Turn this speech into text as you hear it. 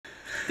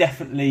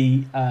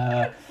definitely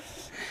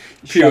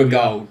pure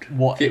gold.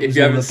 What If it was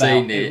you all haven't about.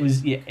 seen it, It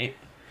was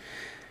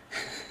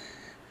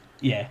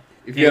yeah.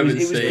 If you haven't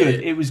it was seen good.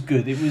 it, It was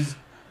good. It was.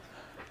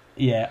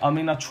 Yeah, I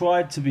mean, I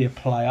tried to be a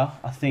player.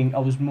 I think I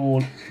was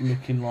more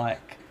looking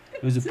like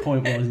there was a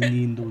point where I was in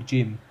the indoor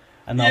gym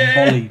and I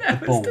volleyed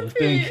the ball. I was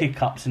doing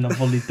kick-ups and I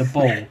volleyed the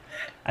ball.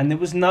 And there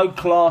was no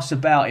class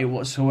about it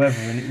whatsoever.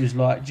 And it was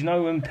like, do you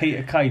know when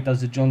Pt2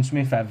 does the John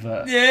Smith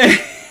advert? yeah.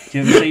 Do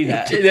you ever see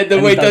that? The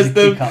way he does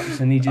the the kick-ups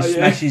and he just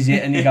smashes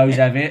it and he goes,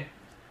 have it.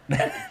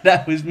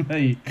 That was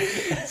me.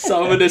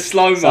 Some of the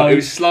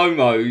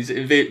slow-mos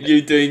of it,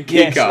 you doing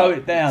kick-ups. Yeah, slow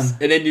it down.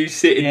 And then you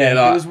sitting there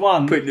there like, was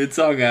one, putting your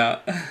tongue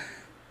out.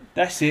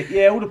 That's it.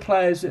 Yeah, all the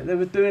players, they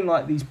were doing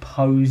like these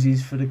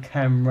poses for the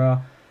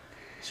camera.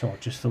 So I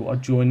just thought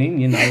I'd join in,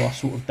 you know. I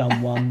sort of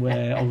done one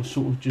where I was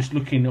sort of just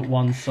looking at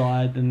one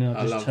side and then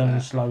I just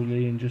turned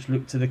slowly and just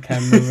looked to the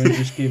camera and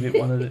just give it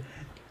one of the...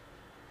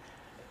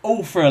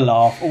 All for a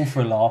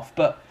laugh.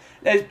 But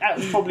that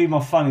was probably my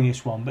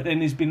funniest one. But then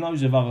there's been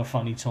loads of other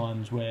funny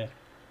times where,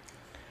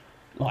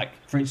 like,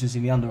 for instance,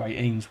 in the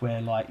under-18s where,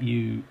 like,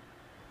 you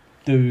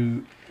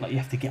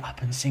have to get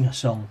up and sing a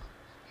song.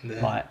 Yeah.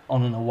 Like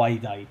on an away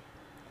day.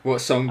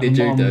 What song did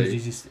you do?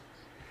 Is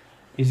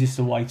this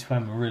the way to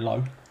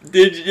Amarillo?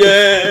 Did you?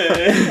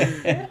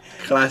 Yeah.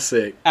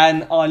 Classic.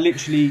 And I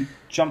literally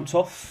jumped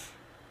off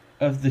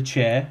of the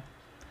chair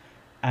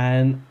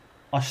and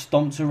I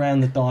stomped around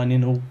the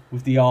dining hall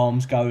with the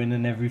arms going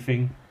and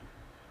everything,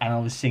 and I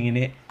was singing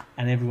it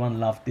and everyone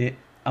loved it.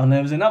 And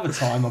there was another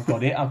time I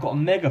got a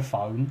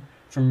megaphone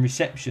from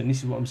reception. This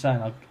is what I'm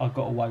saying, I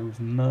got away with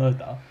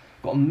murder.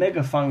 Got a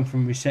megaphone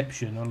from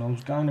reception and I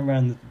was going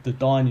around the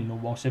dining hall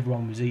whilst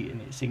everyone was eating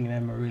it, singing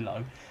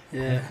Amarillo.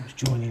 Yeah. I was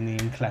joining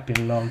in, clapping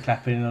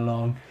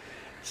along.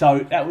 So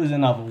that was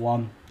another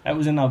one.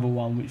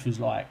 Which was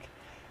like,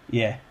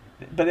 yeah.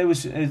 But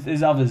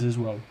there's others as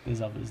well.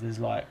 There's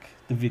like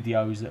the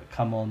videos that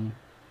come on.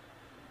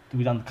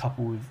 We've done a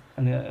couple with,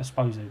 and I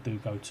suppose they do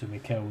go to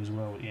Mikel as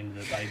well at the end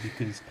of the day,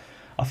 because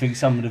I think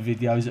some of the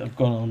videos that have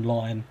gone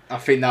online. I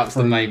think that was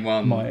the main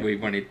one we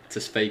wanted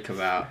to speak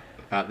about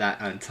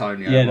that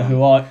Antonio.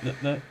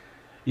 Yeah,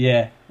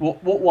 yeah.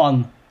 What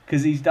one?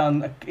 Because he's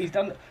done.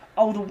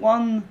 Oh, the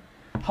one.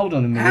 Hold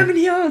on a minute. How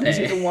many are there? Is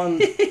it the one?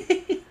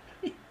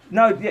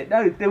 No.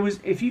 There was.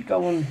 If you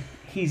go on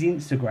his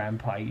Instagram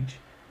page,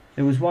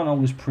 there was one I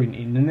was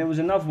printing, and there was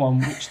another one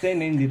which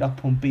then ended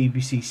up on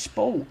BBC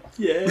Sport.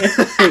 Yeah.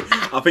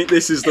 I think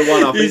this is the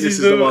one. This is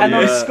the one. And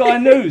on Sky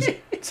News,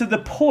 to the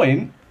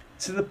point.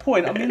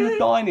 I'm in the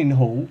dining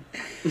hall,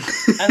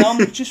 and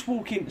I'm just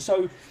walking.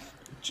 So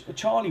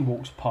Charlie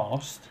walks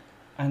past,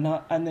 and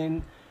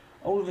then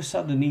all of a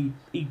sudden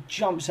he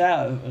jumps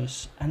out at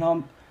us, and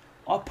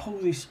I pull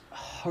this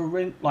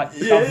horrendous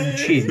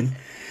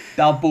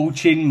double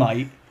chin,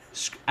 mate,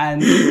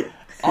 and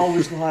I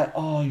was like,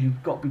 oh,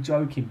 you've got to be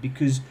joking,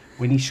 because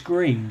when he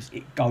screams,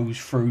 it goes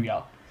through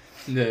you.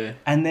 Yeah.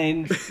 And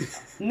then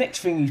next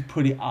thing he's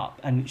put it up,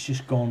 and it's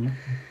just gone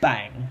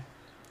bang,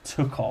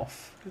 took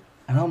off,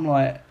 and I'm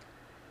like,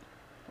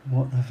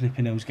 what the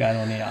flipping hell's going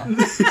on here?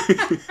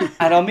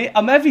 And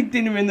I'm having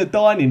dinner in the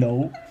dining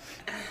hall,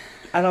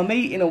 and I'm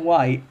eating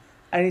away,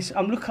 and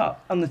I'm looking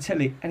up on the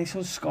telly, and it's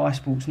on Sky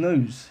Sports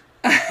News,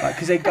 like,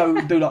 because they go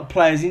do like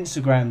players'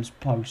 Instagrams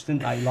post, don't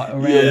they? Like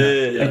around,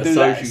 they do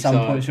that at some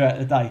point throughout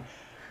the day.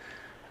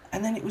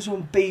 And then it was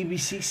on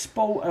BBC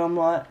Sport, and I'm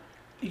like,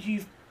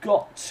 you've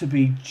got to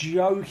be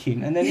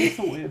joking. And then he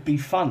thought it would be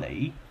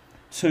funny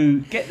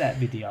to get that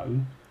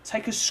video,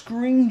 take a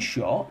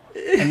screenshot,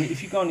 and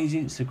if you go on his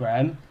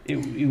Instagram,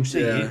 you'll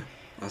see it.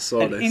 I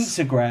saw an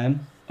Instagram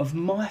of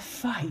my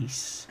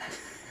face,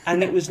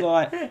 and it was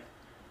like,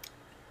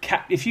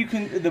 if you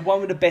can, the one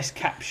with the best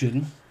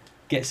caption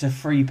gets a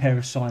free pair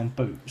of signed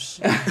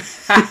boots.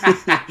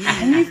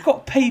 And you've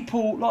got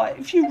people, like,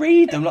 if you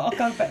read them, like,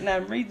 I'll go back now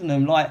and read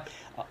them, like,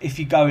 if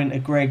you go into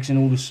Greg's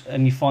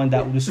and you find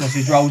out all the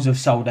sausage rolls have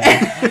sold out.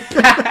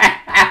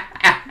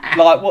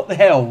 Like, what the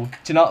hell? Do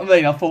you know what I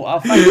mean? I thought, oh,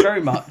 thank you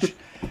very much.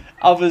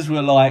 Others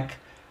were like,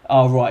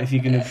 oh, right, if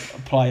you're going to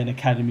play an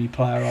academy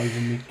player over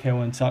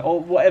Mikel and so,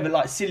 or whatever,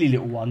 like silly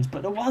little ones.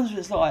 But the ones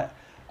that's like,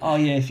 oh,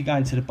 yeah, if you go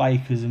into the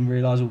baker's and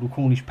realise all the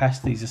Cornish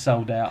pasties are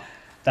sold out,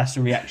 that's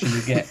the reaction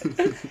you get.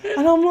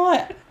 And I'm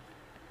like,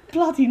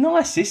 bloody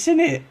nice, isn't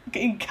it?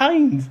 Getting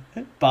caned.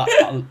 But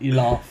you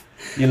laugh.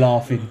 You're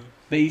laughing.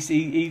 But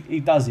he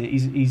does it.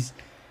 He's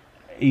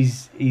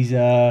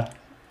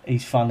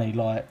funny.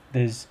 Like,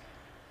 there's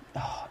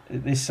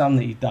some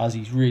that he does.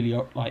 He's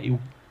really, like, he'll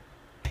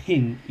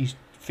pin his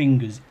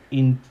fingers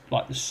in,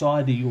 like, the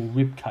side of your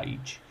rib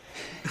cage,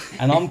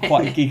 and I'm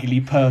quite a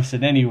giggly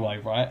person anyway,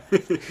 right?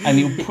 And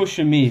he'll push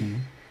them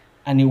in,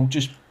 and he'll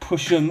just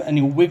push them, and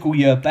he'll wiggle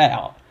you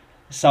about,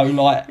 so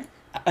like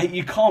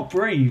you can't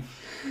breathe,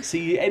 so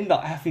you end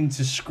up having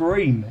to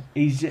scream.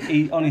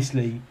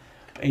 Honestly,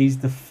 he's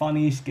the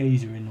funniest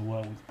geezer in the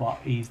world, but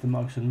he's the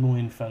most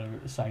annoying fella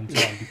at the same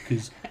time,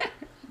 because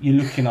you're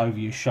looking over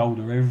your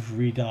shoulder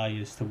every day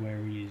as to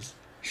where he is.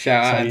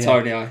 Shout out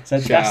Antonio.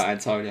 Shout out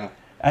Antonio.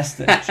 That's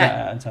the shout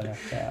out, Antonio.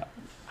 Shout out.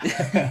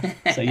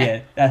 So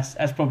yeah,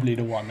 that's probably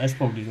the one. That's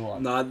probably the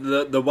one. No,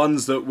 the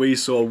ones that we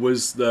saw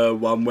was the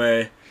one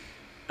where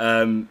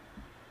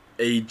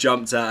he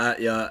jumped out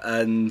at you,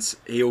 and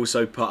he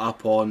also put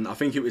up on, I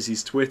think it was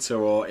his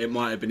Twitter or it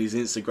might have been his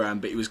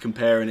Instagram, but he was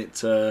comparing it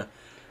to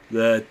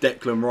the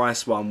Declan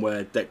Rice one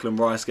where Declan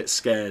Rice gets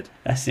scared.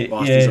 That's it.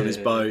 Whilst he's on his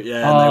boat.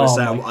 Yeah, and they were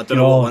saying, I don't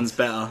know what one's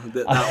better,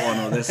 that one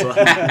or this one.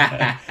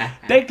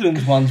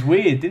 Declan's one's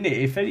weird, isn't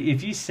it?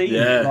 If you see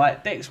it,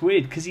 like Dec's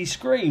weird because he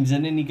screams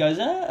and then he goes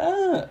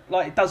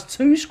like it does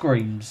two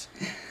screams.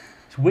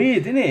 It's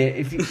weird, isn't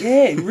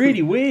it?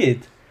 Really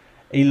weird.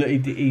 He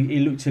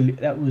looked.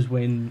 That was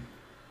when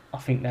I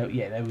think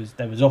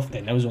they was off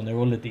then. They was on their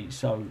holidays,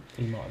 so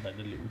he might have had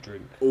a little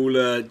drink.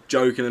 All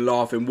joking and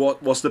laughing.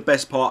 What's the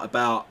best part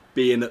about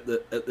being at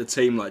the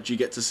team? Like, do you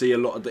get to see a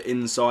lot of the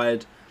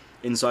inside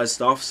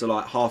stuff? So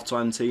like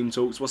halftime team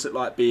talks. What's it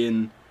like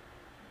being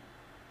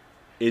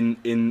in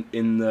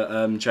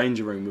the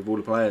changing room with all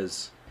the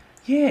players?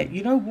 Yeah,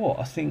 you know what?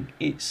 I think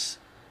it's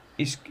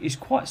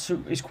quite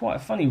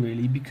funny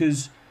really,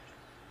 because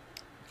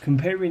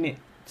comparing it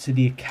to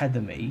the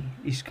academy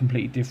is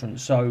completely different.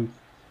 So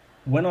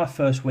when I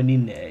first went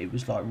in there, it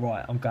was like,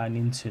 right, I'm going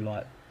into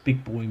like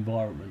big boy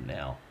environment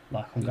now.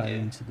 Like I'm going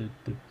into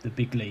the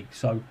big league.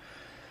 So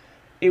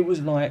it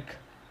was like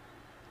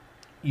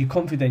you're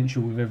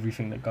confidential with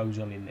everything that goes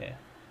on in there,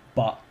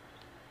 but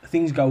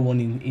things go on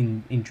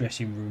in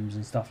dressing rooms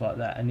and stuff like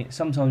that. And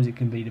sometimes it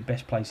can be the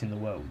best place in the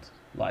world.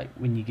 Like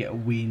when you get a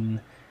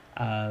win,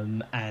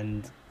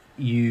 and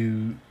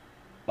you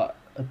like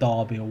a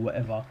derby or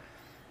whatever,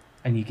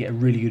 and you get a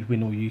really good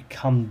win, or you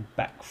come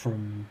back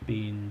from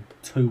being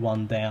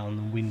 2-1 down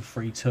and win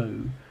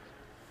 3-2,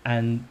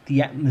 and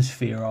the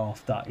atmosphere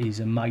after is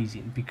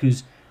amazing,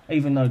 because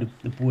even though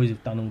the boys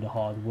have done all the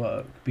hard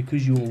work,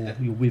 because you're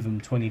with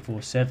them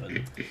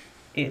 24/7,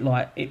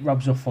 it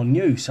rubs off on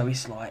you. So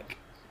it's like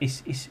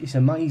it's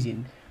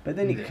amazing. But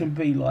then it can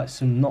be like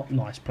some not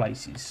nice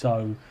places.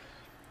 So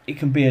it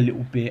can be a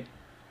little bit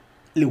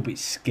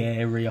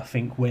scary. I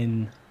think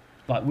when.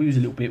 Like we was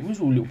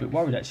all a little bit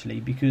worried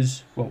actually,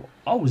 because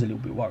I was a little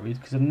bit worried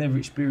because I've never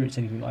experienced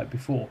anything like it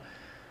before.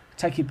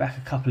 Take it back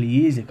a couple of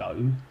years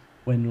ago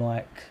when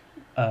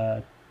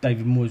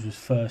David Moyes was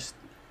first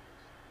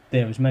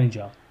there as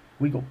manager.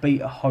 We got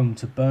beat at home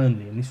to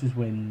Burnley, and this was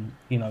when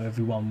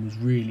everyone was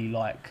really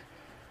like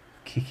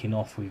kicking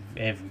off with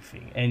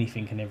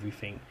anything and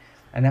everything,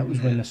 and that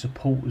was when the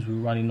supporters were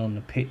running on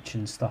the pitch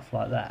and stuff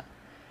like that.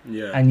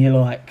 Yeah, and you're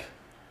like,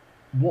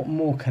 what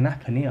more can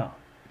happen here?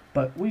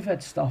 But we've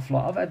had stuff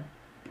like I've had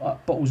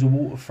bottles of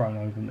water thrown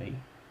over me.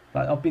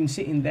 Like I've been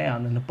sitting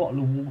down and a bottle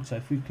of water,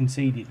 if we've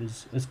conceded,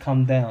 has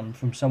come down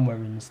from somewhere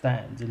in the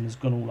stands and has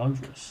gone all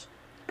over us.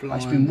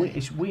 Like,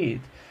 it's weird.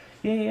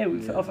 Yeah.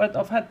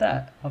 I've had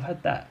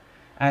that,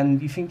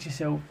 and you think to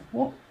yourself,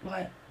 what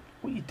are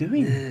you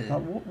doing? Yeah.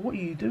 Like what are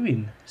you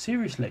doing?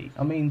 Seriously,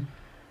 I mean,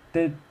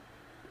 they're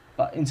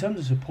like, in terms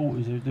of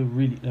supporters, they're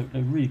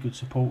really good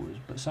supporters,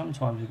 but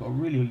sometimes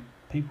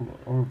people got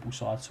a horrible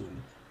side to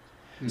them.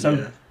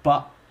 So,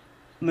 but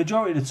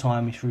majority of the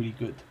time it's really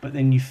good, but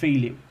then you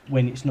feel it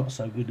when it's not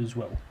so good as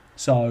well.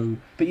 So,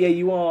 but yeah,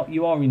 you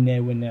are in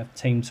there when they have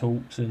team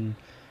talks, and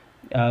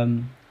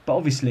but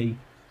obviously,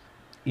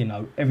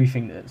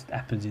 everything that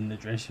happens in the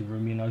dressing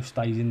room,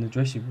 stays in the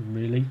dressing room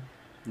really.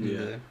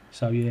 Yeah.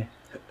 So yeah.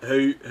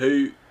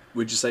 Who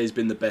would you say has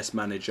been the best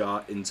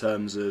manager in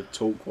terms of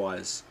talk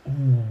wise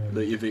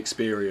that you've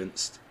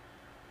experienced?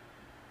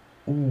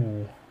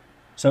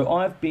 So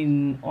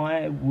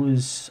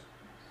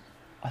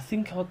I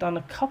think I'd done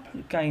a couple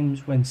of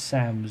games when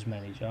Sam was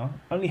manager.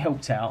 Only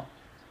helped out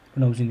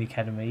when I was in the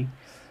academy.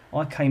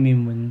 I came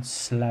in when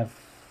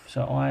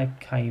I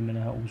came and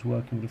I was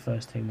working with the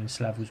first team when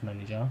Slav was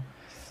manager,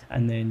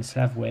 and then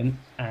Slav went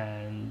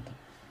and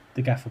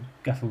the Gaffer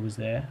was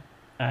there,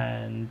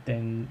 and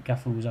then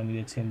Gaffer was only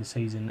there to end the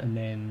season, and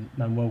then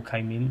Manuel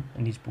came in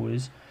and his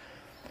boys.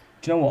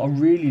 Do you know what? I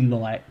really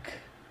like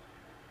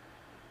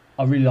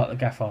the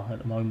Gaffer at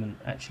the moment,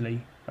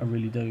 actually. I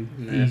really do.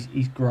 Yeah.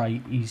 He's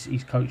great.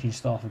 His coaching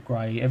staff are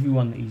great.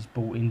 Everyone that he's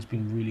brought in's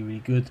been really, really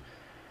good.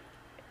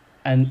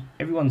 And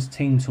everyone's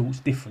team talk's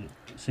different.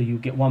 So you'll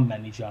get one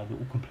manager that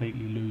will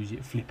completely lose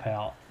it, flip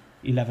out.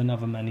 You'll have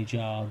another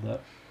manager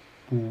that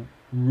will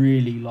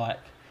really like.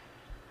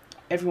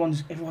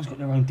 Everyone's got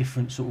their own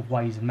different sort of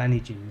ways of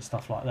managing and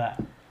stuff like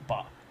that.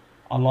 But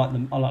I like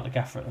the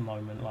Gaffer at the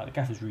moment. Like the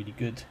Gaffer's really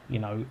good.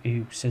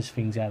 He says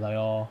things how they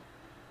are,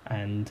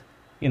 and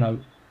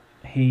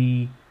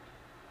he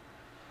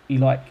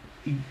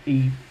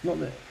not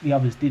that the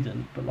others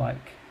didn't, but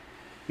like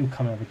he'll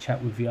come and have a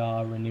chat with you,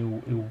 and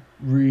he'll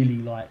really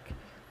like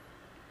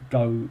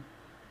go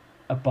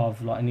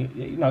above, like, and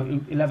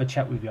he'll have a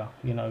chat with you.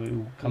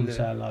 He'll come and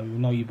say hello. He'll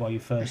know you by your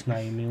first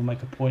name, and he'll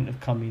make a point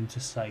of coming to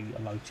say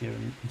hello to you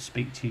and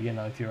speak to you.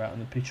 If you're out on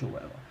the pitch or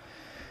whatever.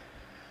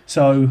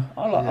 So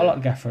I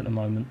like Gaffer at the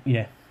moment.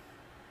 Yeah,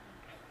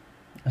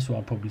 that's what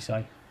I'd probably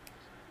say.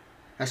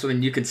 That's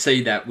when you can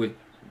see that with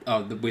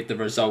with the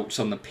results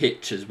on the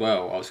pitch as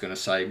well. I was going to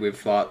say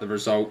with like the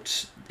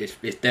results, it's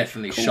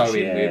definitely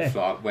showing with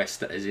like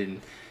West, as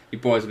in you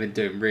boys have been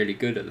doing really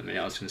good at the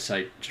minute. I was going to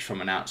say just from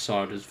an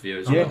outsider's view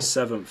as well.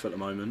 7th at the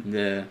moment.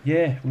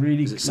 Yeah,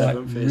 really. Is it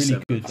 7th? Really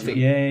seventh. good. I think,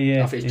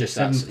 yeah. I think it's just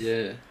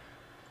that.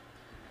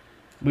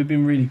 We've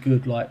been really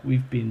good. Like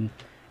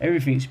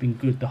everything's been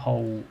good. The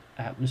whole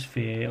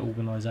atmosphere,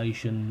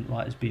 organisation,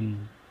 like has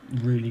been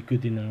really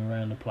good in and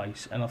around the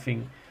place, and I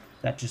think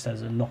that just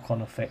has a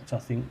knock-on effect. I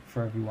think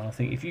for everyone. I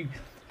think if you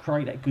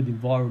create that good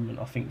environment,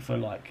 I think for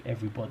like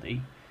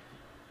everybody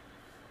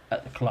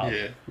at the club,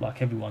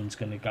 like everyone's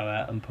going to go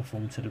out and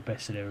perform to the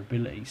best of their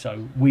ability.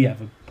 So we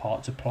have a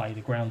part to play.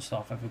 The ground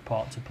staff have a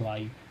part to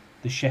play.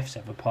 The chefs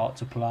have a part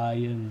to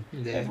play, and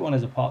everyone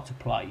has a part to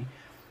play.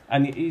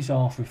 And it is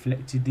half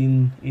reflected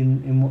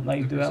in what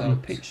they do out on the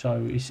pitch.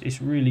 So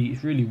it's really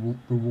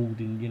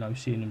rewarding, you know,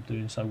 seeing them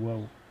doing so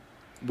well.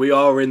 We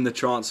are in the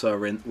transfer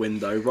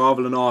window.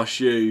 Rather than ask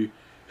you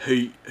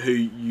who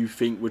you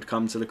think would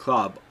come to the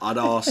club, I'd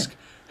ask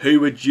who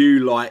would you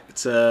like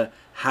to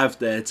have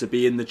there to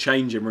be in the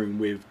changing room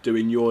with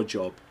doing your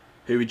job?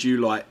 Who would you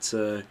like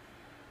to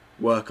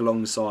work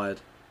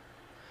alongside?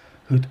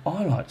 Who'd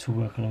I like to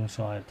work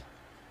alongside?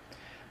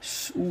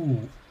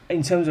 Ooh,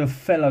 in terms of a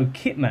fellow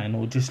kitman,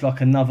 or just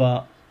like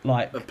another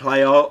like a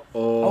player, or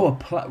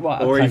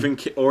or even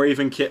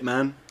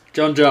kitman.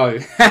 John Joe.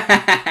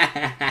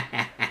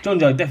 John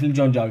Joe, definitely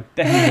John Joe.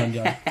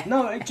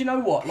 No, do you know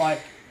what?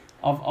 Like,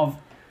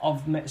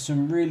 I've met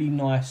some really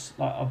nice,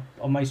 like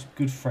I've made some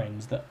good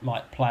friends that,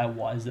 like,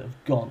 player-wise, that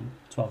have gone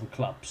to other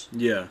clubs.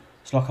 Yeah.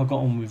 It's like I got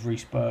on with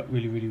Reece Burke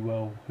really, really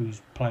well,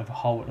 who's playing for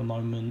Hull at the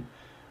moment.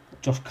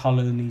 Josh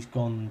Cullen, he's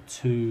gone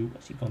to...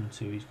 What's he gone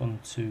to? He's gone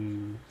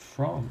to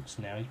France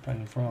now. He's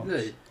playing in France.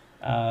 Really?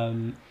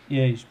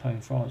 Yeah, he's playing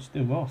in France.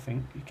 Doing well, I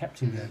think. He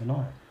captained the other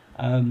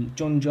night.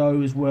 John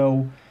Joe as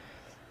well.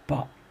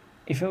 But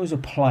if it was a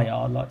player,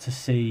 I'd like to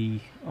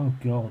see... Oh,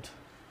 God.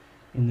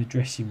 In the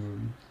dressing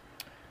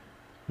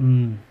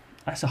room.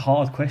 That's a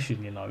hard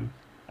question, you know.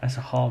 That's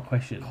a hard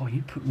question. Oh,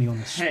 you put me on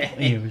the spot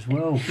here as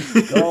well.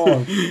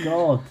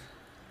 God.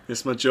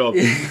 It's my job.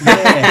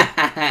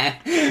 Yeah.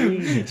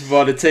 It's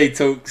what the tea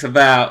talks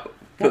about.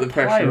 Put the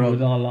pressure on.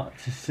 Would I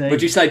like to see?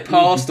 Would you say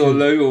past or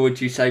Lou, or would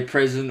you say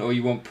present, or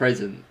you want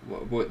present?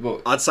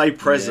 What? I'd say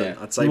present.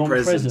 Yeah. I'd say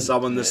present.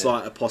 Someone that's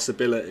like a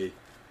possibility.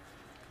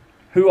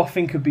 Who I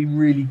think would be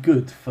really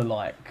good for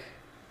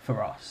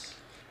us.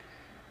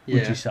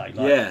 Would you say?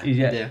 Like,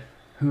 yeah.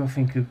 Who I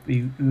think could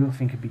be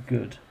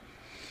good.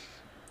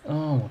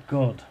 Oh my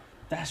God,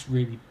 that's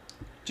really.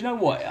 Do you know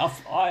what?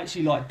 I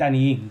actually like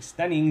Danny Ings.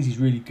 Danny Ings is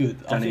really good.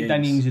 I think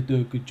Danny Ings would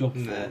do a good job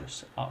for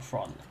us up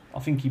front. I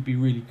think he'd be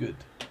really good.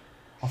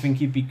 I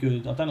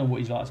don't know what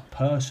he's like as a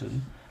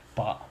person,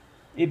 but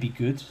he'd be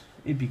good.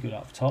 He'd be good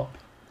up top.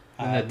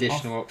 An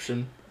additional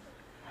option.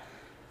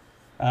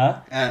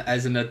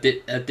 As an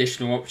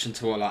additional option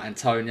to what, like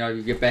Antonio,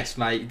 your best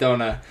mate. You don't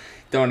want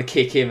to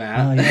kick him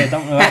out. Oh yeah,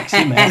 don't want to axe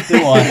him out, do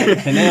I?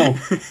 For now,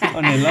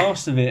 on the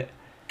last of it.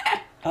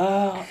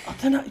 I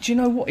don't know. Do you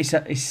know what?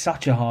 It's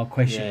such a hard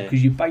question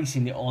because you're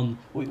basing it on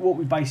what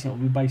we're basing it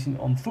on. We're basing it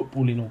on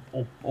footballing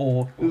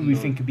or who we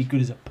think could be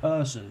good as a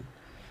person.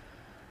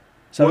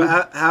 So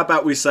how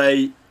about we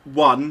say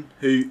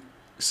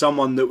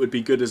someone that would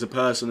be good as a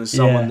person, and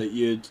someone that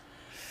you'd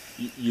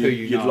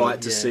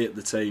like to see at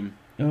the team.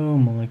 Oh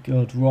my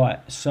God! Right.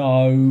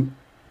 So,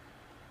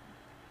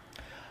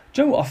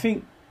 do you know what? I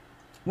think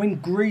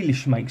when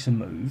Grealish makes a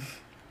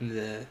move,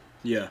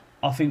 yeah.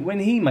 I think when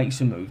he makes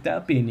a move,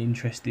 that'd be an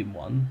interesting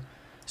one.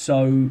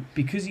 So,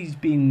 because he's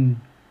been,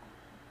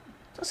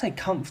 I'd say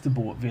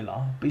comfortable at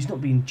Villa, but he's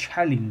not being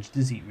challenged,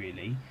 is he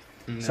really?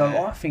 No. So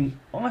I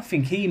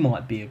think he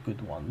might be a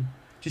good one,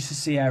 just to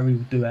see how he'll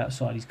do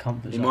outside his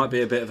comfort zone. He might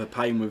be a bit of a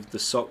pain with the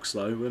socks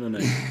though,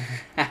 wouldn't he?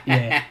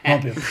 Yeah,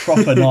 might be a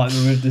proper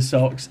nightmare with the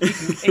socks.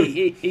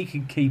 He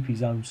can keep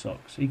his own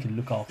socks. He can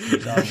look after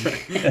his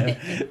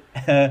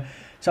own.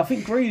 So I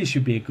think Grealish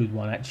should be a good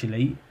one,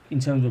 actually, in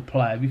terms of a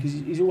player, because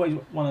he's always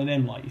one of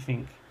them, like, you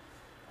think,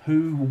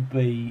 who will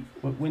be,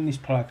 when this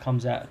player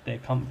comes out of their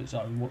comfort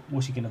zone,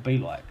 what's he going to be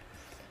like?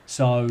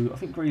 So I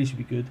think Grealish should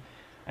be good.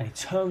 And in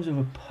terms of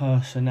a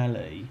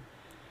personality,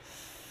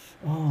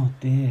 oh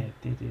dear.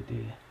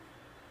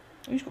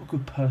 Who's got a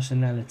good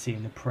personality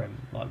in the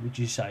Prem? Like, would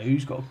you say?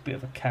 Who's got a bit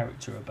of a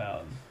character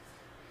about him?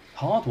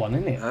 Hard one,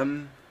 isn't it? I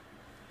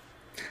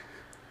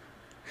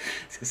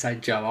was going to say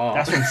Joe Hart.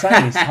 That's what I'm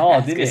saying, it's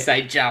hard, isn't it? I was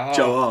going to say Joe Hart.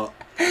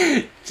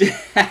 Joe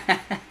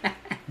Hart.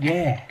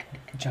 Yeah,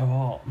 Joe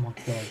Hart, my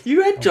God.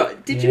 You had Joe...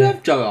 Did you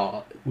have Joe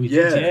Hart? We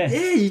did, yeah.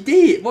 Yeah, you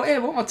did. What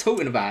am I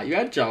talking about? You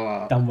had Joe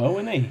Hart. Done well,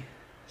 wasn't he?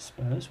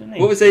 Spurs, wasn't he?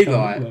 What was he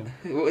like? Well.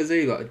 What was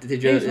he like?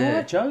 Did you? He was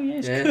alright, Joe. Yeah,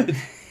 he's good.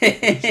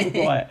 He's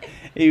alright.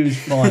 He was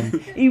fine.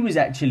 He was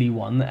actually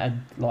one that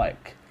had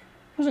like,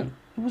 it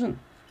wasn't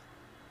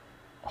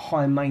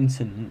high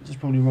maintenance. It's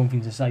probably the wrong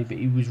thing to say, but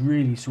he was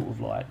really sort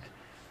of like,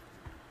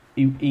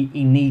 he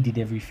needed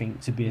everything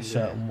to be a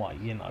certain way,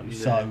 you know.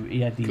 Yeah. So he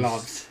had these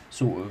gloves.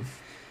 Sort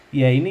of,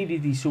 he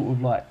needed these sort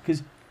of like,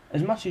 because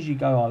as much as you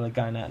go, they're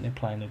going out and they're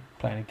playing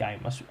a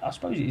game. I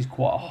suppose it is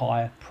quite a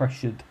high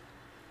pressured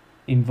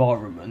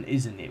environment,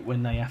 isn't it?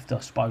 When they have to, I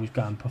suppose,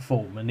 go and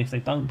perform, and if they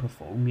don't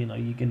perform, you're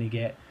going to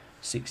get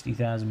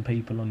 60,000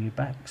 people on your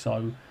back.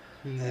 So,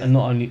 and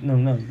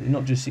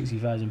not just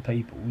 60,000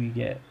 people, you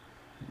get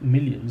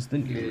millions,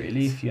 don't you?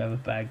 Really, if you have a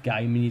bad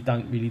game and you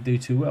don't really do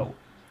too well.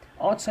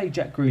 I'd say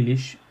Jack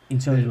Grealish, in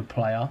terms of a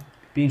player,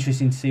 be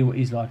interesting to see what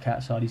he's like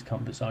outside his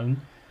comfort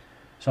zone.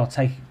 So I'll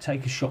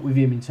take a shot with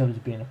him in terms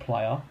of being a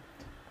player.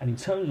 And in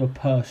terms of a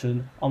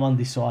person, I'm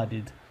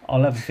undecided.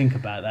 I'll have a think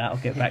about that. I'll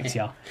get back to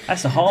you.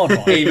 That's a hard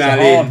one. It's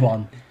a hard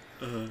one.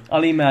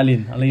 I'll email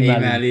in.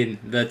 Email in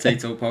the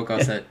Pt2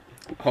 podcast at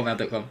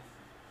hotmail.com.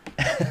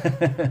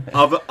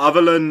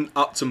 Other than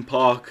Upton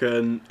Park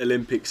and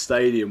Olympic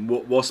Stadium,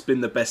 what's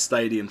been the best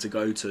stadium to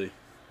go to?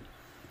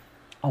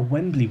 Oh,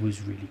 Wembley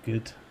was really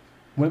good.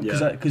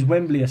 Because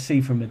Wembley I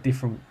see from a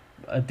different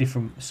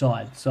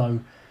side.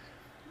 So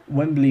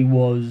Wembley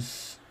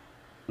was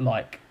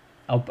like,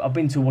 I've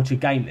been to watch a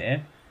game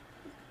there,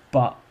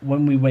 but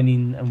when we went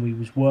in and we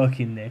was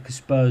working there, because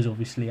Spurs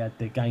obviously had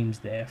their games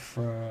there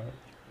for,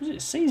 was it a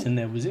season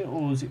there, was it,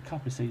 or was it a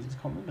couple of seasons?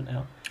 I can't remember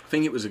now. I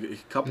think it was a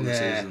couple of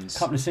seasons.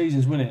 Couple of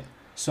seasons, wasn't it?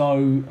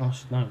 So I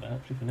should know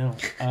that, flipping hell.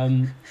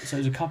 So it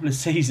was a couple of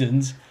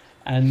seasons,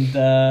 and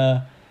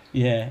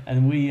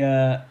and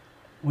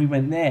we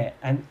went there,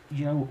 and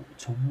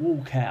to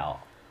walk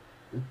out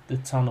the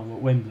tunnel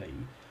at Wembley,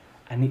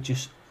 and it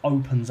just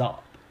opens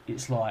up.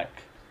 It's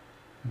like,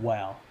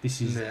 wow,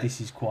 this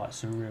is quite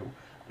surreal.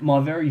 My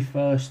very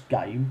first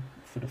game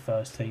for the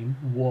first team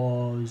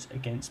was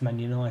against Man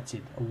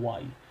United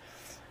away,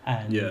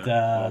 and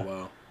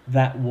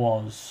that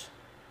was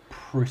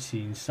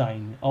pretty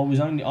insane. I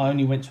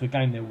only went to a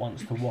game there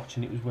once to watch,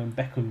 and it was when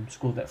Beckham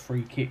scored that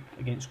free kick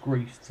against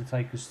Greece to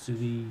take us to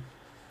the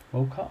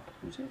World Cup.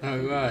 Was it?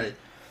 Oh right,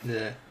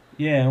 yeah.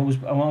 Yeah, I was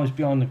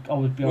behind the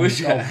goal right at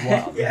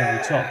the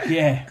very top.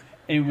 Yeah,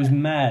 it was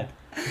mad.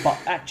 But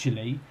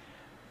actually,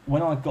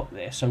 when I got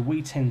there, so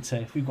we tend to,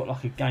 if we've got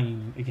like a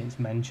game against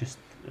Manchester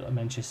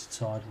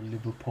side or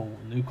Liverpool or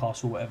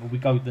Newcastle or whatever, we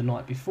go the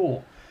night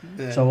before.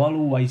 Yeah. So I'll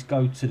always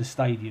go to the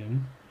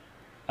stadium.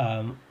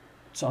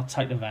 So I'll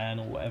take the van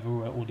or whatever,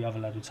 or the other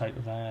lad will take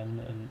the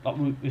van, and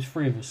like there's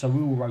three of us, so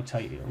we all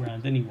rotate it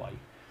around anyway.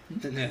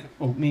 Yeah.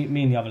 Well, me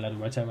and the other lad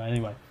will rotate around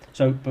anyway.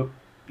 So, but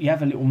you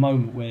have a little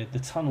moment where the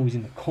tunnel is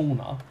in the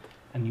corner,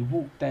 and you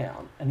walk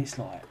down, and it's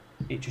like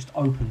it just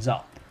opens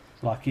up,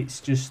 like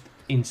it's just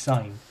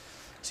insane.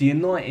 So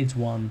United's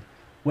one,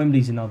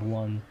 Wembley's another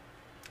one,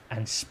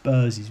 and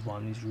Spurs'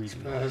 one is really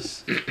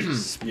nice.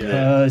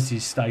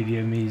 Spurs'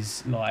 stadium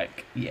is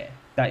like,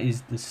 that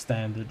is the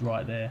standard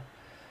right there.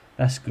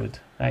 That's good.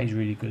 That is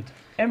really good.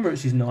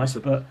 Emirates is nice,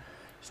 but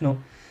it's not.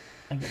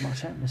 Ain't got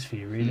much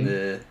atmosphere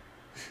really.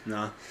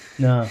 No,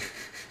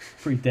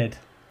 pretty dead.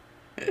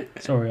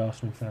 Sorry,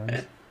 Arsenal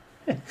fans.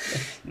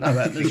 No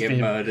atmosphere.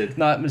 Murdered.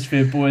 No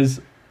atmosphere,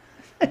 boys.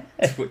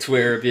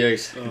 Twitter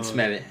abuse. I can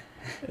smell it.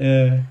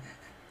 Yeah.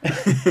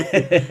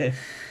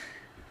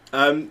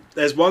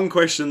 There's one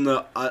question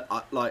that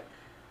I like,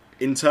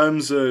 in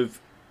terms of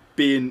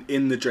being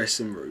in the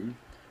dressing room.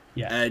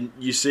 Yeah. And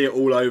you see it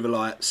all over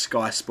like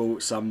Sky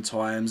Sports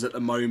sometimes at the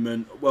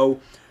moment. Well,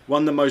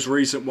 one of the most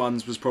recent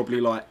ones was probably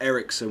like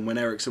Eriksen, when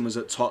Eriksen was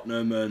at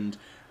Tottenham and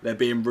they're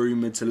being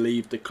rumoured to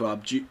leave the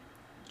club. Do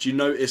you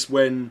notice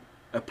when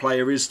a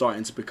player is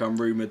starting to become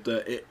rumoured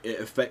that it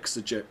affects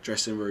the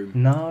dressing room?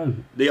 No.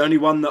 The only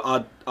one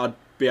that I'd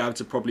be able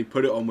to probably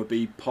put it on would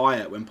be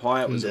Payet, when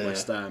Payet was at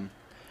West Ham.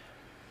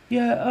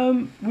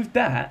 Yeah, with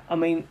that, I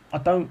mean, I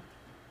don't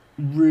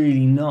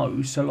really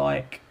know. So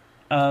like,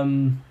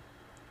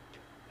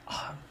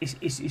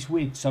 it's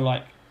weird. So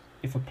like,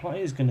 if a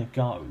player's gonna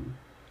go,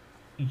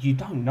 you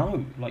don't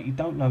know. Like, you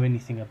don't know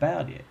anything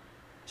about it.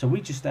 So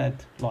we just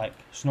had like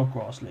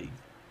Snodgrass leave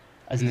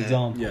as an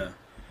example. Yeah.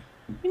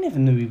 We never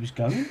knew he was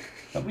going.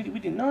 Like we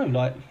didn't know.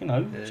 Like,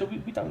 so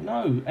we don't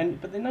know.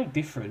 But they're no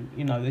different.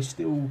 They're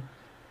still.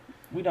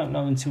 We don't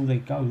know until they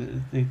go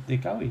that they're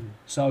going.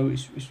 So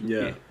it's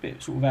a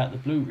bit sort of out of the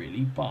blue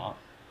really. But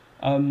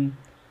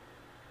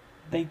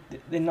they're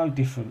no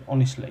different,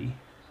 honestly.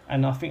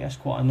 And I think that's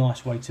quite a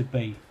nice way to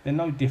be. They're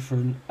no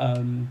different.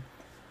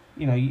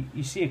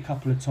 You see a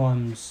couple of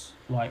times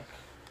like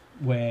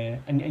where,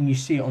 and you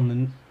see it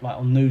on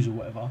news or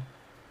whatever.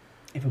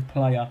 If a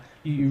player,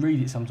 you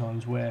read it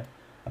sometimes where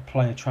a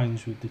player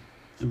trains with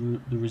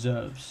the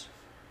reserves,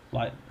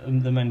 like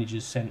the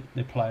managers sent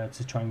their player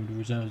to train with the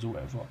reserves or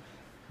whatever,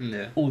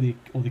 or the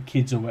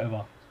kids or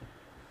whatever,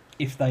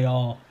 if they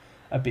are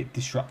a bit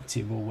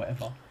disruptive or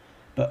whatever.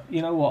 But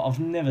you know what? I've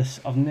never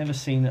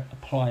seen a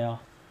player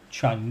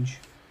change.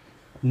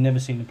 I've never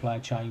seen a player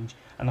change,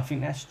 and I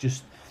think that's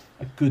just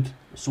a good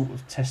sort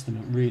of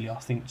testament, really. I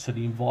think to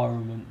the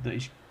environment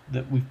that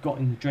we've got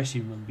in the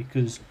dressing room,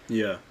 because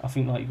I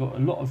think like you've got a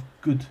lot of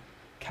good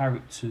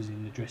characters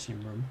in the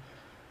dressing room,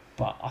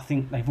 but I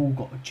think they've all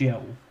got a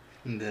gel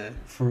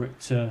for it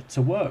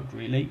to work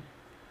really.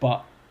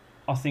 But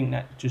I think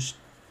that just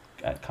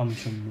that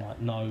comes from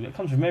it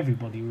comes from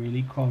everybody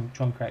really. Try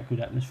and create a good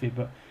atmosphere,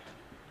 but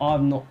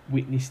I've not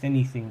witnessed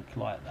anything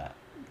like that.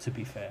 To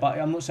be fair, but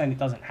I'm not saying it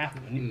doesn't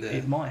happen.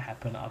 It might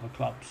happen at other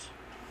clubs.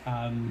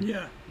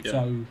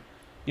 So,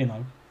 you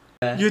know.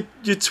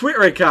 Your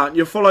Twitter account,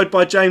 you're followed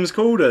by James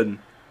Corden.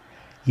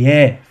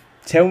 Yeah,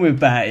 tell me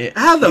about it.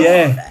 How'd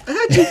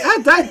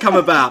that come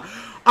about?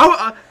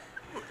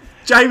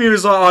 Jamie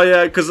was like, oh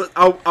yeah, because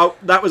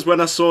that was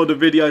when I saw the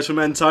videos from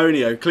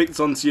Antonio. Clicked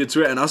onto your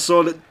Twitter and I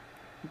saw that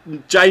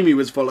Jamie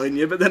was following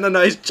you, but then I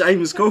know it's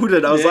James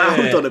Corden. I was like,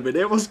 hold on a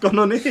minute, what's going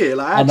on here?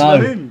 Like, how'd you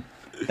know him?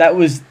 That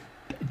was.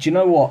 Do you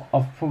know what?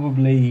 I've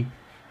probably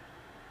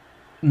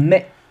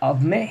met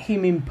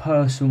him in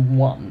person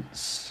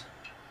once,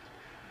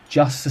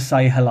 just to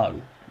say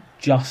hello.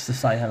 Yeah.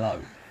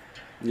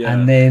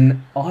 And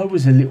then I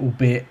was a little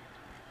bit,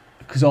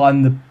 because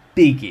I'm the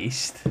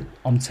biggest.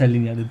 I'm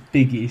telling you, the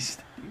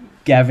biggest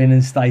Gavin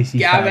and Stacey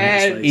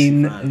fan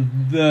in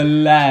the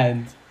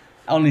land,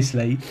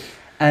 honestly.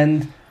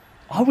 And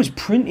I was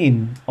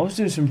doing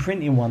some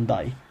printing one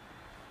day,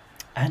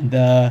 and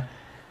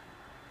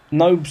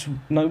Nobes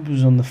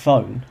was on the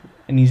phone,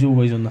 and he's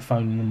always on the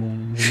phone in the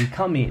mornings. And he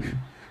come in,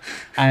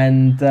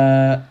 and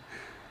and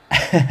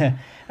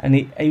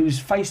he was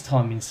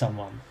FaceTiming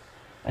someone,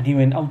 and he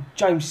went, "Oh,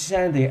 James, this is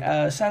Andy.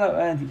 Say hello,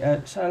 Andy.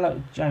 Say hello,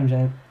 to James.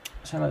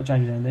 Say hello, to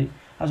James, Andy."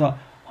 I was like,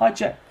 "Hi,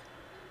 Jack."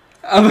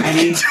 And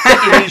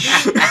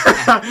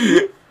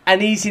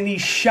he's in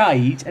his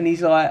shade, and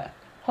he's like,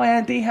 "Hi,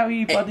 Andy. How are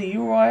you, buddy?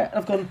 You all right?" And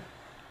I've gone,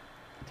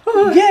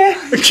 "Yeah,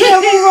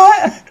 I'm all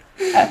right."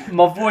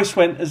 My voice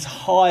went as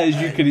high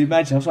as you could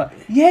imagine. I was like,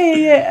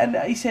 yeah. And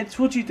he said,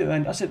 "So what do you do?"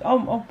 And I said,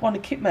 I'm one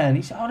of kit man.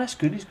 He said, "Oh, that's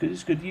good.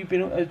 It's good. You've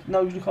been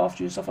look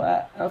after you and stuff like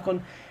that." And I've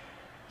gone,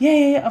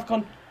 yeah. I've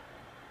gone.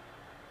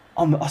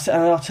 And I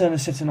turned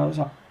and said to him, I was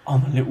like,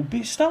 "I'm a little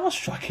bit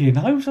starstruck here,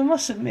 Nobes, I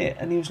must admit."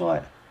 And he was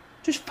like,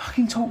 "Just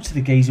fucking talk to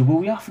the geezer,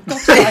 will you? For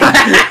God's sake."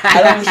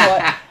 And I was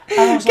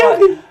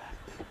like,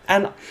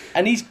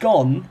 and he's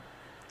gone,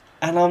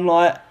 and I'm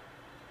like,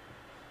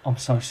 I'm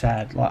so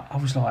sad. Like, I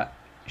was like,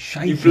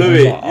 shaking. You blew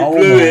it. Like, oh my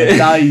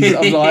days. I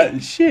was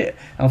like, shit.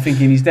 I'm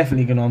thinking he's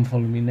definitely going to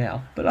unfollow me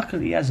now, but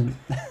luckily he hasn't.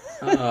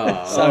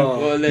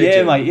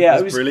 Yeah, mate.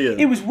 Yeah, brilliant.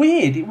 It was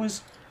weird. It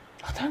was.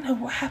 I don't know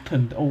what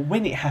happened or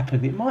when it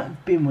happened. It might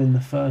have been when the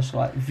first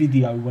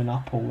video went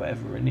up or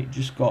whatever, and it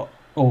just got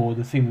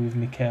the thing with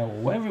Mikel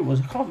or whatever it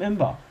was. I can't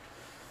remember.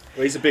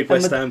 Well, he's a big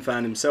West Ham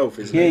fan himself,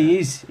 isn't he? Yeah, he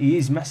is. He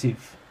is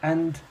massive.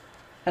 And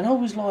I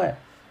was like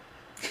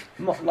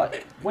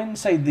when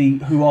say the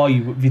 "Who Are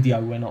You"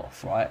 video went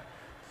off, right?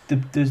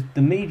 The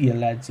media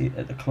lads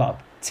at the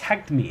club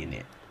tagged me in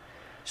it.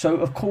 So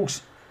of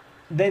course,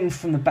 then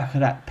from the back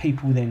of that,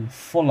 people then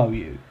follow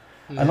you.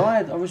 Yeah. And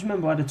I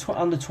remember I had a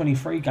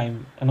under-23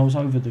 game, and I was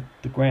over the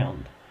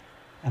ground,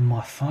 and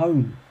my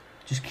phone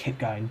just kept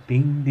going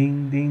ding,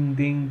 ding, ding,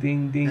 ding,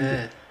 ding, ding.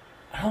 And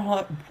I'm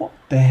like, what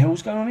the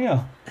hell's going on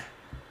here?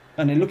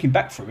 And then looking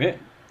back through it,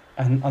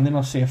 and then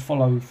I see a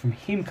follow from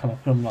him come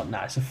up, and I'm like,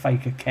 nah, it's a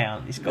fake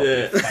account. It's got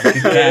to be a fake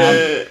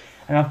account.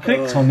 And I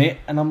clicked on it,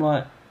 and I'm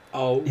like,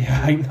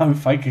 yeah, ain't no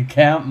fake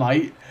account,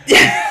 mate.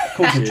 Of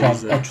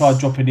course, I tried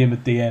dropping him a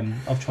DM.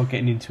 I've tried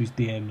getting into his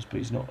DMs, but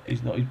he's not. He's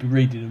been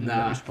reading them and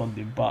not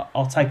responding. But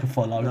I'll take a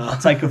follow.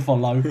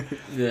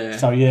 Yeah.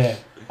 So yeah.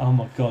 Oh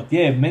my god.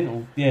 Yeah,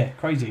 mental. Yeah,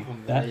 crazy.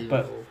 That.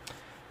 But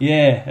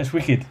yeah, that's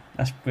wicked.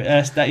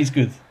 That is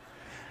good.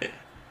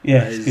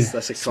 Yeah,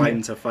 that's a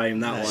claim to fame.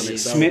 That one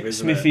itself,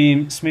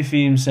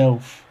 Smithy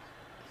himself.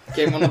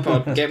 Get him on the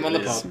pod. Get him on the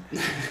pod.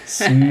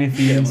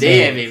 Smithy himself.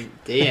 DM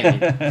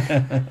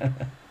him.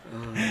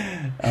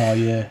 Oh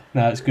yeah,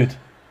 no, it's good.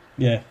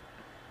 Yeah.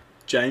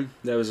 James,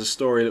 there was a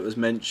story that was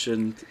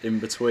mentioned in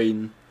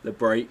between the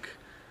break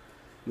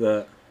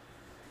that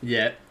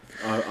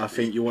I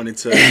think you wanted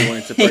to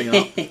bring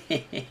up.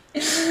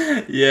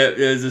 Yeah,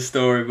 there was a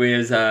story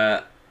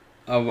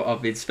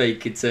I've been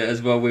speaking to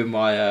as well with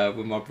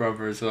my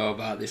brother as well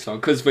about this one,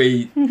 because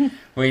we knew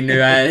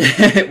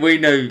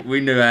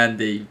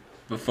Andy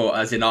before,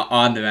 as in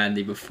I knew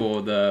Andy before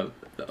all the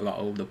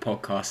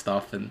podcast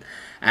stuff, and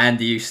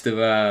Andy used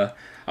to.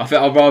 I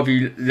think I'd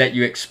rather let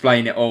you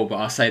explain it all, but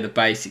I'll say the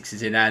basics.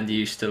 Is in Andy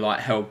used to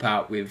help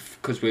out with,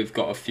 because we've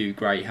got a few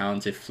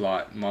greyhounds. If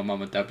my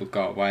mum and dad would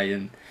go away,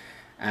 and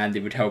Andy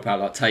would help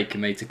out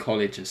taking me to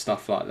college and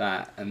stuff like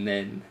that. And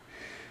then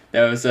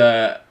there was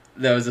a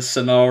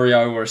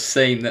scenario or a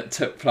scene that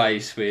took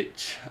place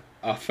which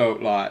I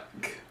felt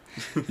like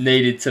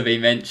needed to be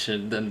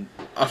mentioned, and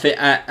I think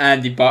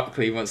Andy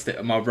Buckley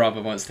my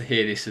brother wants to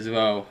hear this as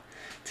well,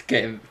 to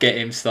get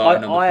him started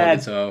on the pod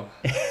as well.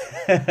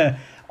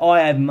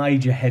 I had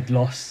major head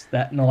loss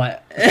that night.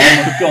 Oh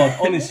my god,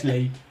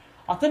 honestly,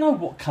 I don't know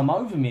what come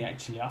over me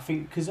actually. I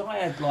think because I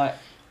had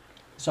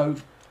so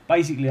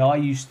basically I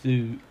used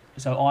to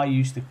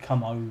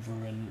come over,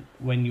 and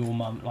when your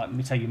mum,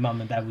 say your mum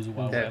and dad was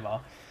away or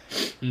whatever,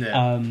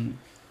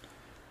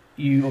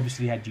 you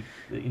obviously had the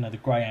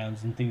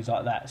greyhounds and things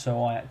like that.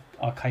 So I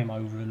came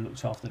over and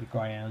looked after the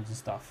greyhounds and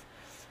stuff.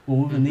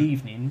 Well, in the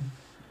evening,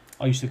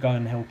 I used to go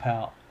and help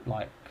out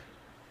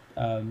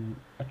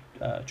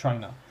a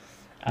trainer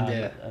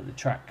at the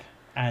track.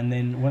 And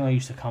then when I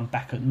used to come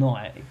back at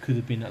night, it could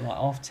have been at like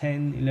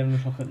 10:30, 11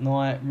 o'clock at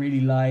night, really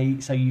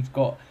late. So you've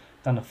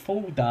done a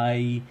full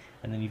day,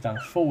 and then you've done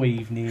a full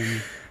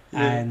evening,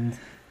 and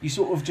you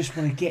sort of just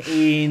want to get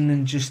in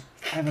and just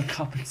have a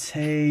cup of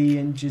tea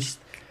and just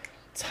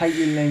take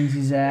your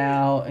lenses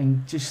out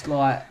and just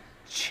like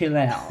chill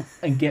out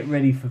and get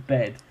ready for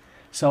bed.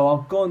 So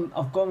I've gone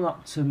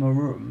up to my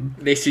room.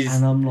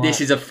 And I'm like, this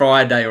is a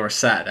Friday or a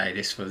Saturday.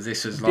 This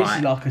was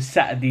like a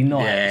Saturday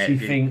night. Yeah, so you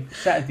think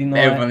Saturday night.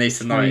 Everyone needs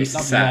to know it's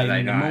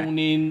Saturday in night. The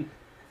morning,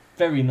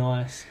 very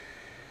nice.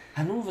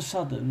 And all of a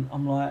sudden,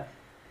 I'm like,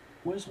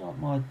 where's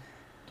my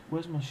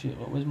shit?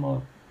 Like,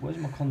 where's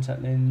my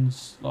contact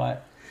lens? Like,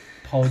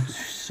 pods,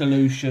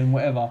 solution,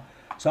 whatever.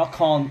 So I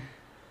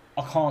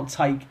can't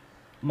take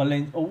my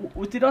lens.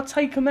 Or did I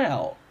take them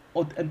out?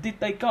 And did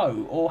they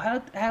go? Or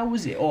how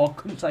was it? Or I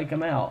couldn't take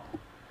them out.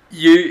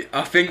 You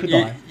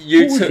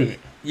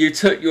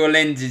took your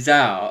lenses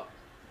out,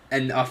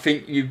 and I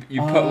think you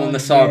put them on the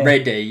side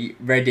ready,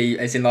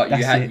 as in like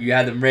you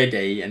had them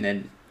ready, and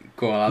then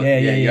go on.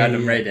 You had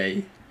them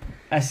ready.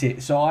 That's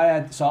it. So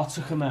I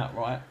took them out,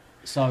 right.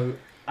 So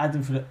I had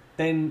them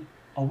then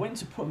I went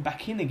to put them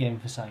back in again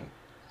for something,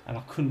 and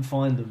I couldn't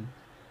find them.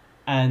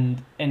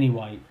 And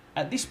anyway,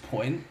 at this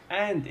point,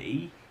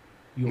 Andy,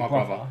 my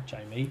brother,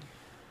 Jamie.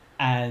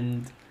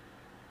 And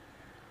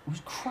it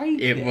was Craig.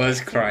 It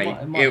was Craig.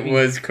 It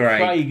was Craig.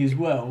 Craig as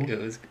well. It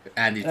was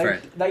Andy's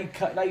friend.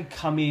 They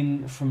come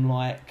in from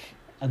like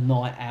a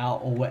night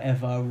out or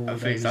whatever, or I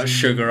think it's like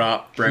Sugar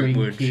Up,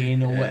 Brentwood,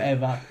 or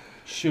whatever.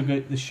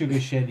 The Sugar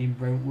Shed in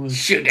Brentwood.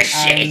 Sugar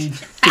Shed.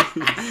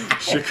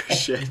 Sugar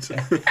Shed.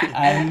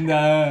 And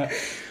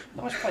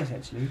nice place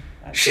actually.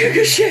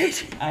 Sugar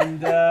Shed.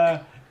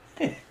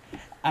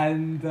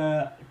 And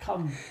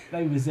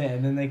they was there,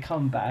 and then they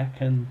come back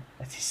and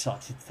they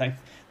decided to take.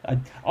 I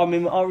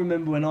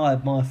remember when I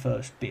had my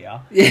first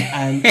beer,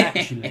 and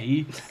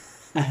actually,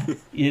 I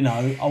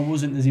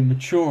wasn't as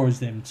immature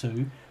as them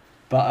two,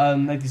 but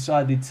they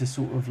decided to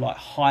sort of like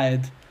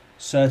hide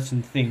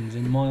certain things,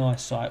 and my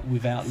eyesight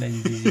without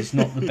lenses is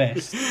not the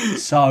best.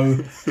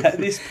 So at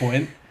this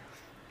point,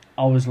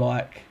 I was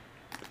like,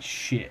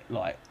 shit,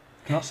 like.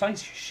 Can I say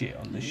shit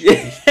on this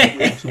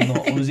shit or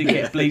not? Or does it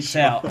get bleeped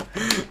out?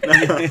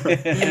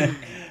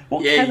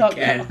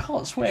 I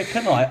can't swear,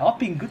 can I? I've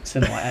been good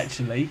tonight,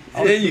 actually.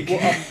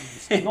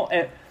 I've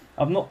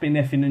not been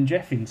effing and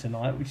jeffing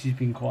tonight, which has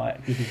been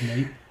quite good of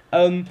me.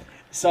 And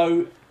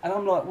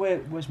I'm like,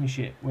 where's my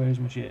shit? Where is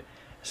my shit?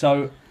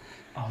 So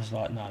I was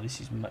like, no, this.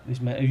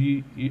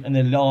 And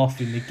they're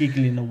laughing, they're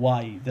giggling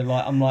away. They're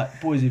like, I'm like,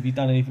 boys, have you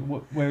done anything?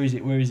 Where is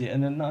it? Where is it?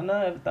 And then no,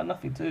 I've done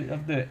nothing to it. I'll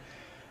do it.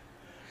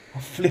 I'm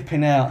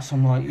flipping out, so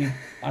I'm like,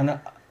 and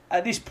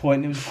at this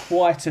point there was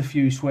quite a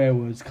few swear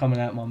words coming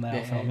out of my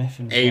mouth, and I'm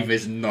effing.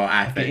 Ava's not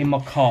happy. I get in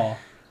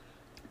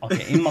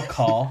my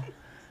car,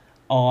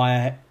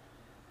 I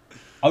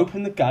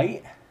open the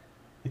gate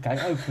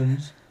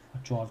opens, I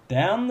drive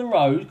down the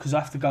road, because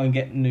I have to go and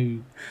get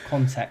new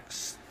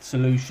contacts,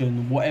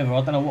 solution, whatever, I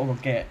don't know what I'll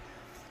get,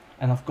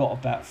 and I've got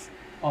about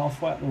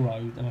halfway up the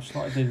road, and I've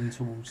started heading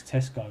towards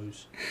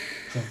Tesco's,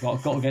 so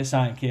I've got to get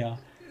something here,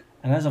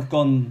 and as I've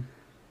gone,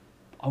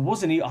 I don't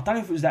know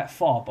if it was that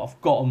far, but I've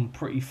got them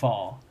pretty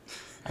far.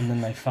 And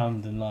then they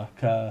phoned and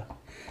like,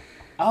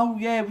 oh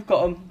yeah, we've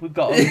got them.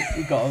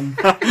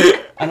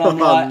 And I'm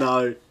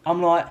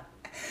like,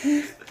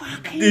 you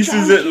fucking This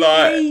isn't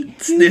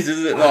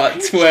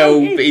like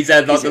 12, but he's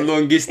had like the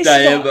longest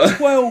day ever.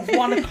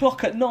 1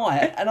 o'clock at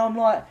night, and I'm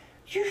like,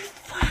 you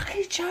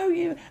fucking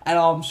joking? And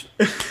I'm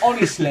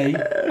honestly,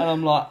 and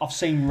I'm like, I've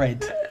seen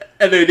red.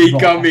 And then he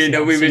come in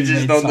and we were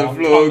just on the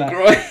floor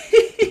crying.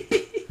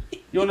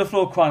 You're on the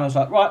floor crying. I was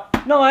like, right,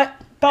 night,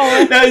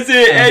 bye. That's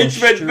it. Edge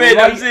went bed.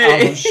 That's it.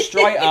 I was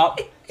straight up,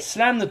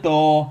 slammed the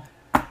door,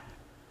 and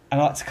I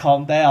like to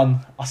calm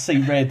down. I see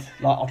red,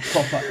 like I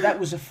proper. That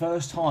was the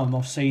first time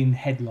I've seen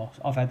head loss.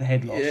 I've had the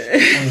head loss.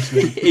 Yeah.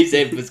 Honestly, his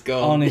head was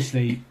gone.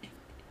 Honestly,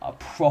 a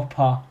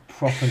proper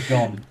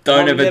gone.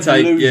 Don't ever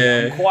take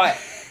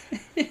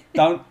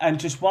Don't. And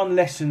just one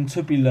lesson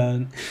to be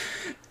learned.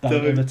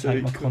 Don't ever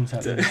take my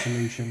contact lens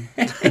solution,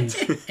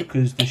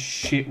 because the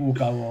shit will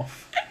go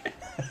off.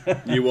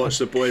 You watch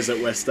the boys at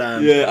West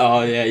Ham. Yeah,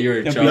 oh yeah, you're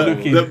in trouble.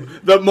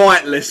 That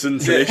might listen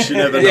to this, you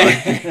never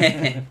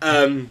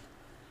know.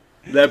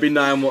 They'll be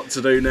knowing what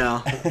to do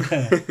now.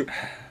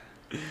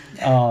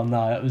 Oh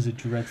no, that was a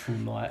dreadful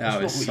night.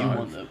 That's not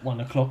what you want at 1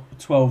 o'clock,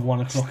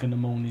 1 o'clock in the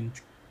morning.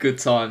 Good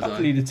times.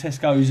 Luckily the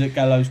Tesco's at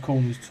Gallows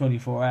Corner is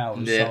 24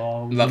 hours. Yeah,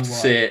 so love to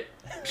see it.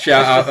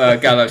 Shout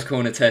out Gallows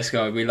Corner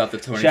Tesco. We love the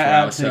 24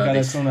 hour service. Shout out to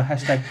Gallows Corner.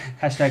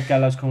 Hashtag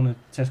Gallows Corner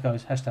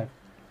Tesco's. Hashtag.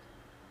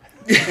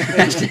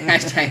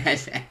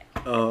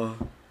 Oh.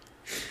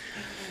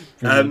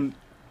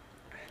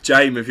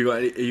 James, have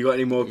you got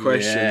any more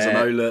questions? I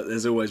know that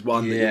there's always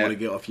one that you want to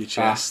get off your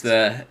chest.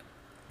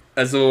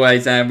 As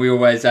always, we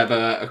always have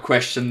a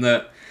question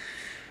that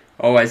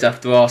I always have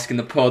to ask in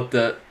the pod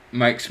that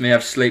makes me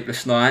have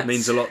sleepless nights. It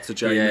means a lot to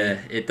Jamie. Yeah,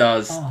 it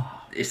does.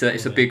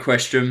 it's a big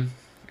question,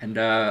 and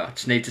I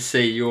just need to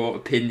see your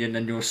opinion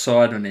and your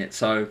side on it.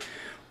 So,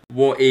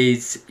 what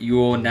is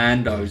your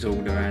Nando's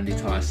order, Andy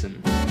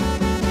Tyson?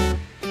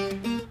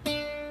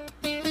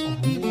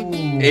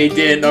 He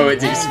didn't know what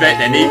to expect,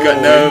 and he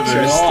got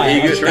nervous.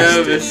 He got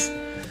nervous.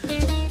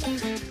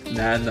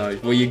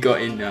 Nando's, what you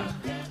got in there?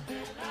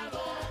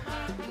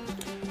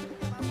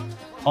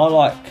 I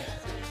like.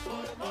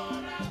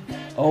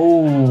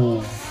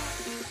 Oh.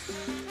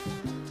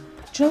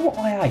 Do you know what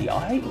I hate?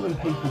 I hate when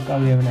people go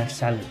there and have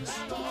salads.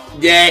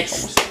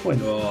 Yes. What's the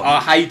point? I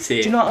hate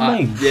it. Do you know what I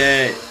mean?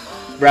 Yeah.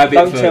 Rabbit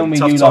Don't food. tell me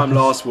Tough you time like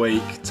last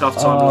week. Tough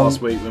time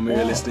last week when we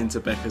were listening to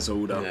Becca's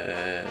order.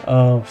 Yeah.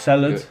 Oh,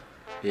 salad.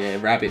 Yeah,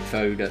 rabbit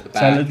food at the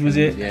back. Salad, was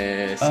it?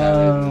 Yeah,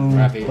 salad.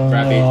 Rabbits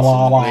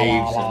and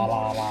leaves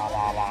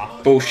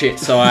and bullshit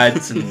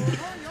sides and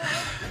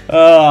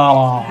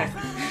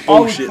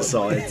Bullshit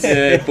sides.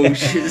 yeah,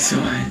 bullshit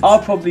sides.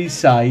 I'd probably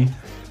say,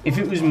 if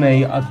it was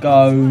me, I'd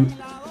go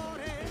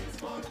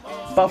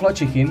butterfly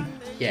chicken.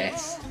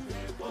 Yes.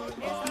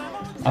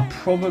 I'd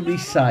probably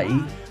say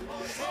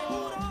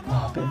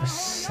a bit of a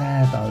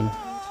sourdough,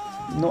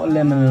 not a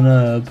lemon and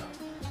herb.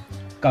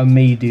 Go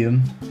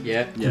medium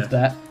Yeah. with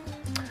that.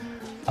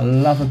 I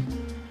love a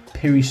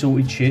peri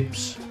salted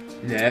chips.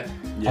 Yeah.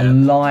 Yeah. I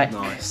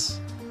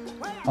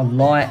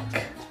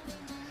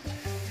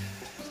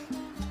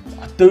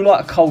do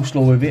like a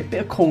coleslaw with it.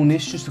 Bit of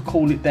Cornish just to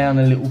cool it down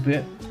a little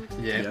bit.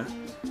 Yeah.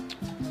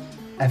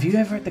 Have you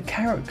ever had the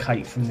carrot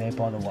cake from there,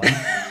 by the way?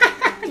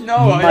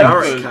 No, I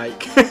Carrot haven't.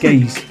 cake.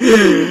 Geese.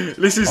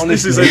 This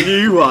is a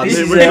new one. This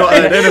We've is not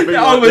a- heard anything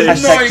I like was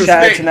this. not Hashtag shout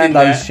out to expecting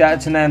Nando's. that. Shout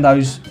out to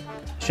Nando's.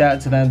 Shout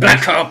out to Nando's.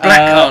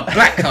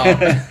 Black card.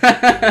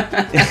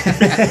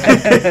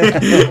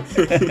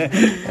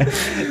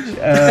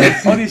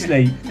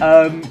 Honestly,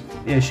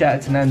 yeah, shout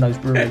out to Nando's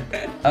Brewery.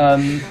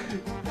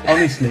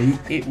 Honestly,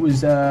 it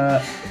was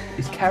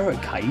it's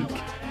carrot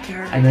cake,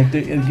 and they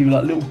give you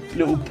like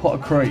little pot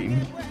of cream,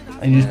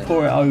 and you just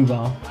pour it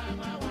over.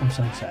 I'm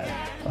so sad.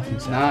 Fucking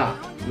sad.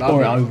 Nah.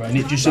 Pour it over, and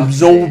it just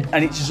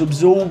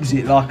absorbs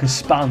it like a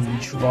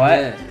sponge,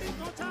 right? Yeah.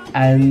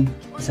 And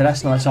so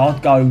that's nice. So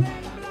I'd go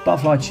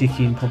butterfly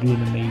chicken, probably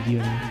in a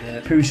medium.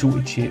 Yeah. Peri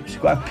salted chips.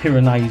 Got to have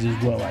Pyrenees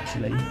as well,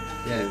 actually.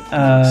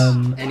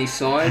 Yeah. Any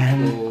side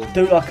And or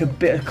do like a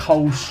bit of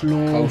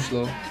coleslaw.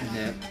 coleslaw?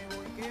 Yeah.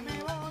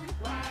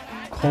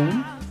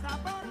 Corn.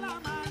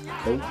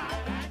 Cool.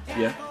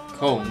 Yeah.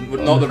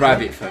 Corn, not the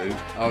rabbit food.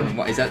 Oh,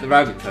 what is that? The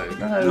rabbit food?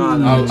 No.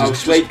 No, Oh,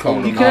 sweet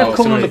corn. You can have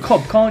corn on the sweet.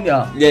 cob, can't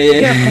you?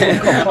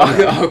 Yeah.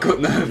 I got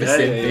nervous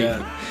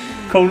then.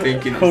 Corn,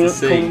 Thinking corn, it's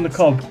the corn on the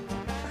cob.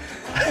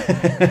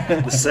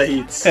 The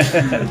seeds.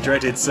 The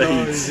dreaded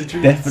seeds.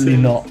 Definitely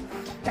not.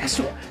 That's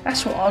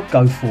what I'd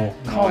go for.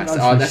 Can't Nice.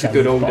 go Oh, for that's a salad,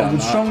 good order, but I would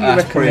that. strongly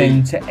That's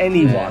recommend to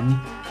anyone,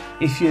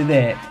 if you're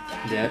there,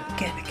 Yeah.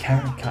 get the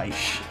carrot cake.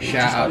 It Shout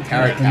just out opens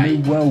carrot up a new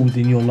cake. world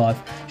in your life.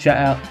 Shout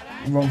out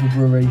Romford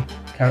Brewery,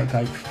 carrot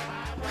cake.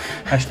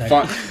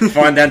 Hashtag.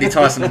 Find Andy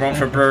Tyson,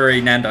 Romford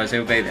Brewery, Nando's.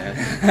 He'll be there.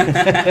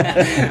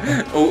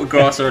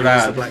 Autographs are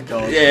That's the allowed. black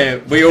card. Yeah,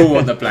 we all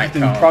want the black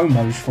Doing card.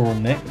 promos for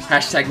them next.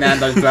 Hashtag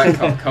Nando's black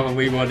card. Come on,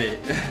 we want it.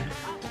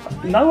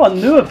 No one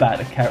knew about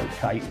the carrot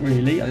cake,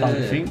 really. I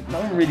don't Yeah. think. No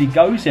one really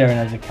goes there and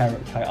has a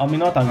carrot cake. I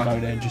mean, I don't go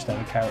there and just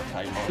have a carrot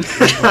cake.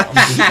 Like, I'm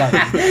just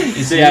saying.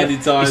 You see Andy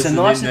Tyson. It's a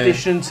nice in there.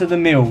 addition to the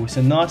meal. It's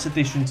a nice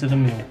addition to the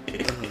meal.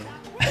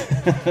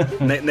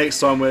 Next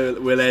time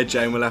we'll air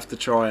Jane, we'll have to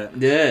try it.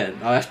 Yeah,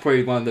 no, that's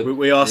probably one of the.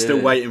 We are still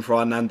yeah. waiting for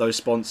our Nando's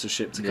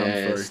sponsorship to come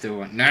Yeah, through. still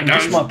one.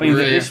 Nando's. This might be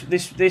Brewery.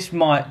 this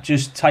might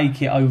just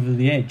take it over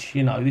the edge.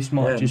 You know, this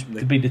might Yeah,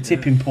 just be the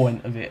tipping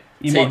point of it.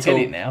 You might get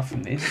it now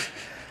from this.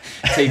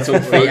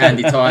 T-Talk Feet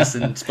Andy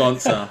Tyson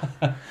sponsor.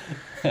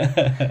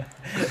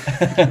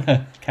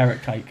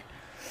 Carrot cake.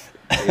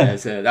 Yeah,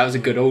 so that was a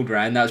good order,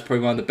 and that was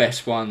probably one of the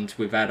best ones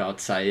we've had. I'd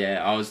say,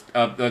 yeah.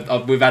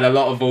 We've had a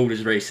lot of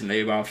orders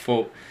recently where I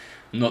thought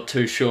I'm not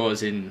too sure,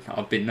 as in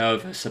I've been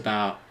nervous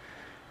about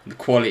the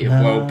quality of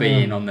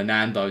well-being on the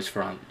Nando's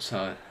front.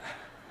 So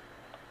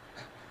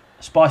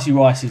Spicy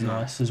rice is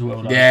nice as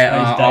well. Though.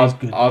 yeah, that is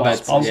good. I've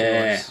had, I'll-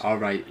 yeah, all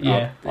right,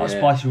 Yeah, like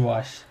spicy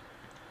rice.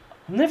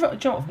 I've never,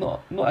 do you know,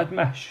 I've not had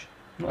mash.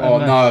 Not had Oh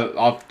mash. no,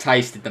 I've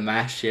tasted the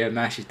mash. Yeah,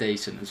 mash is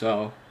decent as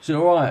well. Is it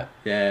alright?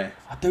 Yeah,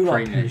 I do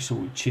like Creamy. peri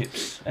salted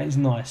chips. That is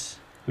nice.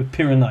 With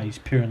Pyrenees,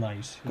 got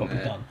to be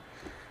Yeah. done.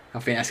 I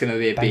think that's going to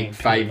be a Banging big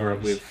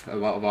favourite Pyrenees. with a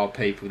lot of our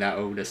people that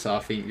order. So I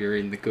think you're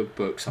in the good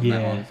books on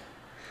that Yeah. one.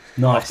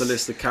 Nice. After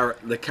this, the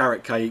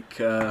carrot cake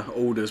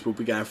orders will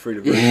be going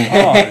through the roof.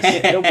 Oh,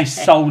 it'll be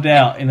sold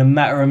out in a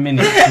matter of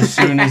minutes as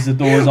soon as the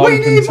doors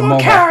open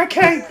tomorrow.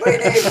 cake. We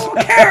need more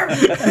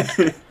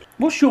carrot.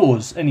 What's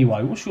yours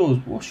anyway? What's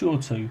your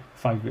two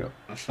favourite?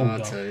 That's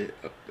hard Order. to.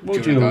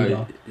 What do you want to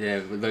order? go?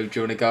 Yeah, Luke, do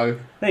you want to go?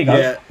 There you go.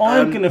 Yeah,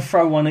 I'm going to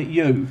throw one at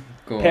you.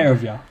 Go on. Pair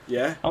of you.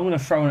 Yeah. I'm going to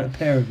throw one at a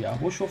pair of you.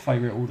 What's your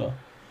favourite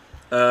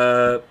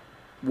order?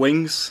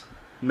 Wings,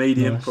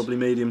 medium, Nice. probably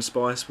medium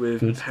spice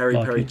with Good, peri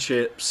like peri it.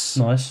 chips.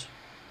 Nice.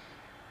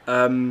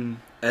 And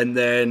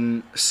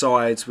then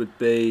sides would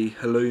be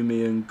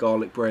halloumi and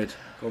garlic bread.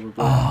 Probably.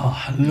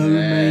 Oh,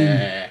 halloumi.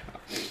 Yeah.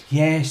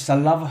 Yes, I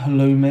love a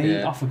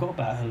halloumi. Yeah. I forgot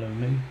about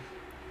halloumi.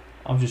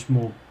 I'm just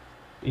more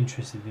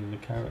interested in the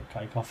carrot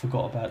cake. I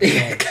forgot about the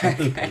sides. I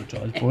do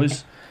apologise,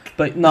 boys.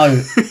 But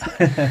no,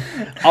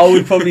 I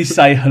would probably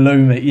say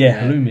halloumi.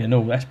 Yeah, halloumi and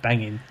all. That's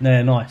banging.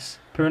 Yeah, nice.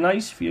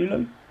 Pyrenees for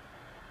you,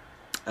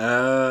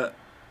 Lou?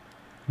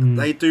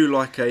 They do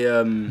like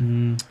a...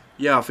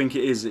 Yeah, I think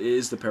it is. It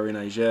is the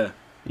Pyrenees, yeah.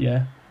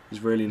 Yeah.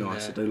 It's really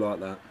nice. Yeah. I do like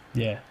that.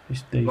 Yeah,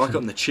 it's decent. Like it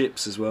on the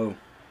chips as well.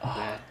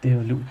 Oh, dear,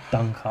 a little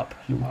dunk up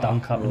in the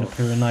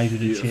Pyrenees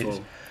with the Beautiful.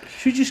 chips.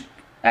 Should we just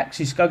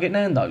Axis go get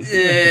Nandos?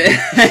 Yeah.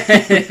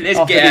 Let's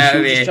After get out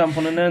of we'll here. just jump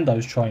on a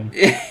Nandos train.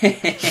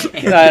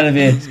 Get out of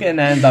here. Let's get a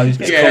Nandos.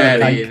 Get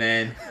out of cake. here,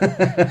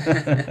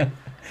 man.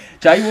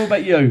 Jay, what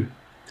about you?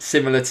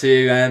 Similar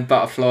to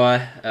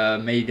butterfly,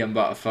 medium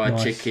butterfly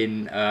Nice.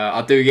 chicken.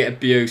 I do get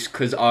abuse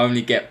because I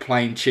only get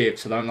plain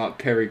chips. I don't like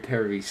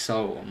peri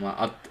salt. I'm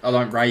like, I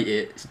don't rate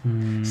it.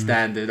 It's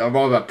standard. I'd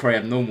rather probably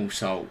have normal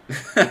salt.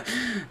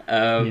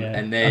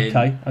 And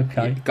then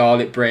okay.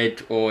 garlic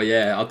bread, or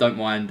I don't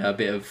mind a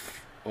bit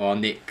of, or I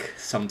nick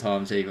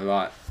sometimes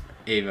either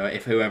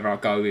if whoever I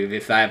go with,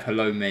 if they have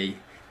halloumi,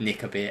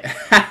 nick a bit.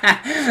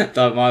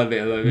 Don't mind a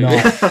bit of halloumi.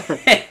 Nice.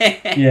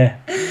 Yeah.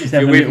 If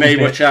you're with me,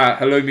 watch out.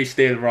 Halloumi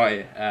still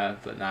right.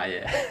 But nah,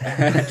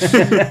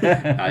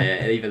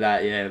 either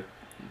that,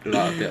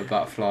 like a bit of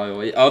butterfly,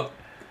 or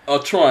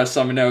I'll try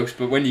something else.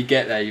 But when you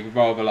get there, you'd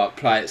rather like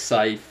play it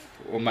safe,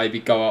 or maybe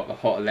go up a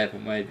hot level.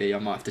 Maybe I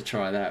might have to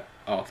try that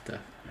after.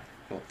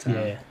 But,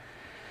 yeah.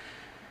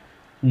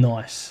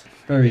 Nice.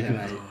 Very good.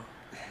 Mate.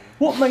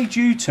 What made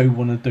you two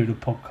want to do the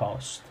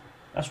podcast?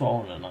 That's what I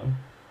want to know.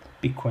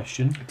 Big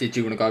question. Did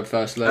you want to go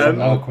first, Lou?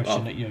 Another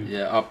question at you.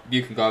 Yeah,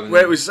 you can go.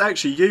 Well, it was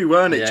actually you,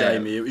 weren't it, Yeah.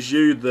 Jamie? It was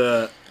you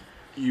that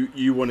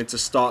you wanted to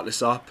start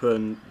this up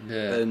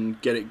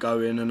and get it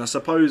going. And I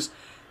suppose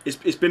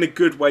it's been a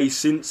good way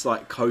since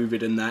like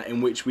COVID and that, in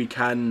which we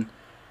can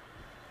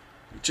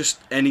just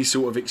any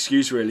sort of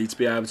excuse really to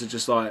be able to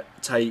just like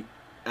take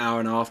hour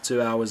and a half, 2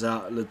 hours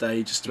out of the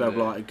day just to have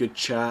like a good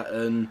chat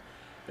and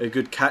a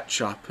good catch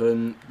up.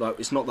 And like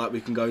it's not like we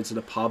can go to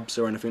the pubs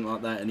or anything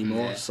like that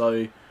anymore. Yeah.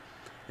 So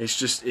it's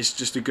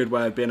just a good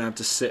way of being able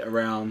to sit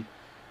around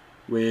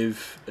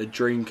with a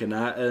drink and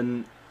that,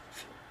 and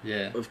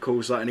of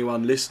course, like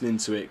anyone listening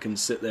to it can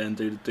sit there and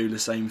do the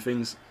same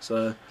things.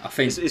 So I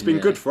think it's been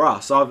good for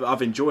us.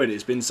 I've enjoyed it.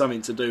 It's been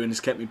something to do and it's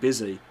kept me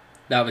busy.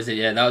 That was it.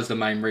 Yeah, that was the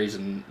main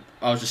reason.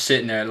 I was just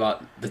sitting there at like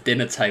the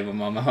dinner table with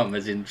my mum,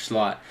 as in just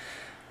like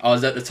I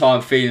was at the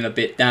time feeling a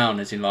bit down,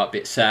 as in like a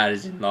bit sad,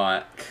 as in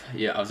like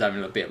I was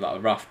having a bit like a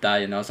rough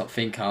day, and I was like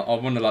thinking I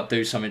want to like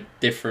do something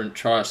different,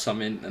 try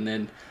something, and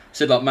then I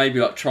said like maybe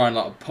like trying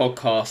like a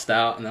podcast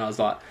out, and I was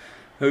like,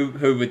 who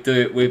would do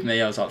it with me?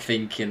 I was like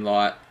thinking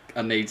like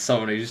I need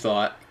someone who's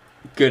like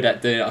good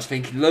at doing it. I was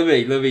thinking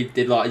Louis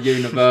did like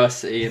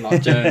university and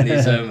like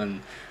journalism,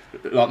 and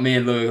like me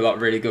and Louis were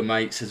like really good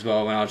mates as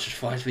well. And I was just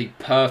thought it'd be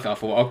perfect. I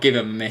thought I'll give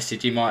him a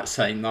message. He might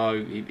say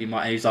no. He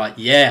might. He was like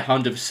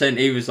 100%.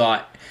 He was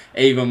like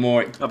even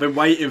more. I've been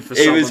waiting for.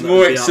 He was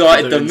more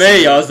excited than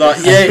me. I was like,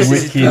 yes,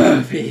 this is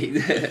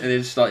perfect. And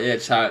it's just like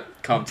just how it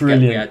come together.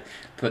 We had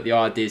put the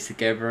ideas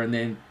together, and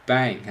then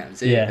bang, that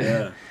was it.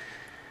 Yeah.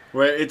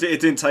 Well, it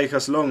didn't take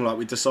us long. Like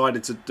we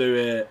decided to do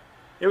it.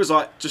 It was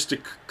like just a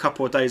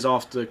couple of days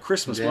after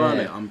Christmas, weren't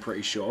it? I'm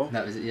pretty sure.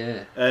 That was it.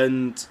 Yeah.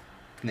 And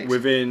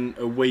within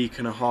a week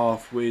and a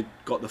half, we'd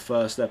got the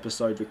first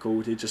episode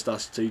recorded. Just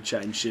us two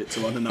chatting shit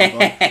to one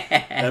another,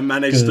 and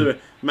managed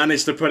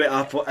to put it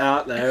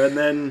out there.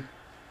 And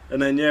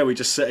then we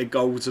just set a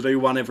goal to do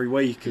one every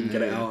week and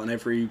get it out on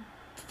every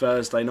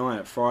Thursday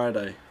night,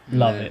 Friday.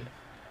 Love it.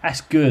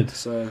 That's good.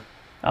 So,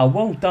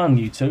 well done,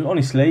 you two.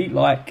 Honestly,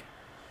 like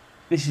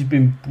this has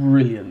been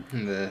brilliant.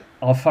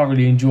 I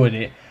thoroughly enjoyed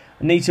it.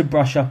 I need to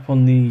brush up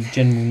on the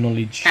general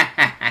knowledge.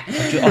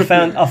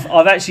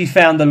 I've actually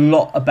found a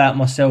lot about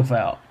myself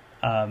out.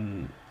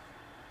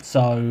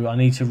 So I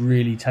need to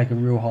really take a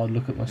real hard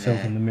look at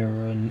myself in the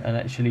mirror and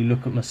actually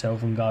look at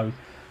myself and go,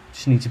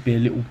 just need to be a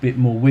little bit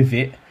more with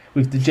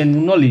the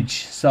general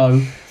knowledge.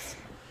 So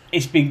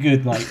it's been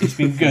good, mate. It's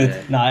been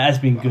good. No, it has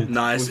been good.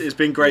 No, it's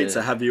been great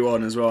to have you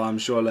on as well. I'm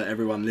sure that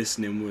everyone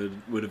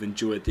listening would have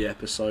enjoyed the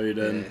episode.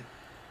 And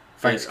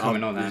thanks for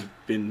coming on, man.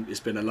 It's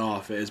been a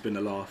laugh. It has been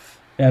a laugh.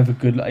 Have a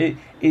good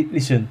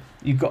listen,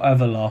 you've got to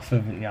have a laugh,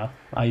 haven't you?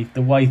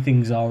 The way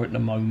things are at the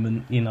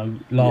moment,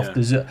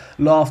 laughter's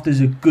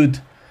a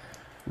good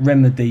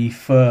remedy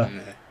for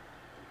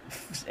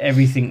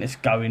everything that's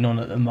going on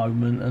at the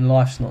moment, and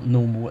life's not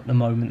normal at the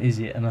moment, is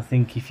it? And I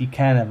think if you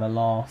can have a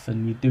laugh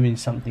and you're doing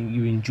something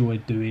you enjoy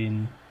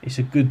doing, it's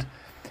a good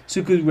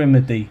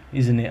remedy,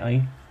 isn't it?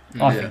 I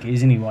think it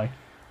is anyway.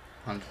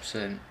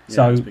 100%.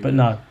 So, but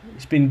no,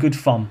 it's been good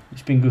fun.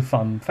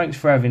 Thanks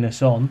for having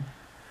us on.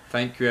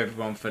 Thank you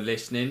everyone for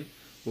listening.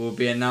 We'll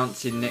be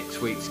announcing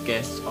next week's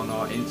guests on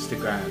our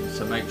Instagram,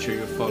 so make sure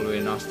you're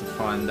following us to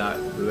find out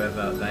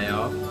whoever they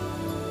are.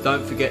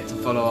 Don't forget to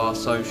follow our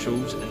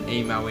socials and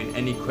email in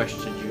any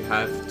questions you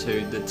have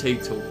to the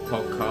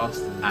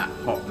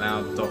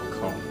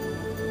Pt2podcast@hotmail.com.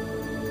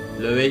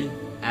 Louis,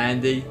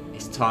 Andy,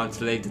 it's time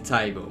to leave the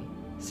table.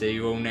 See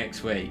you all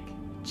next week.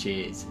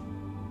 Cheers.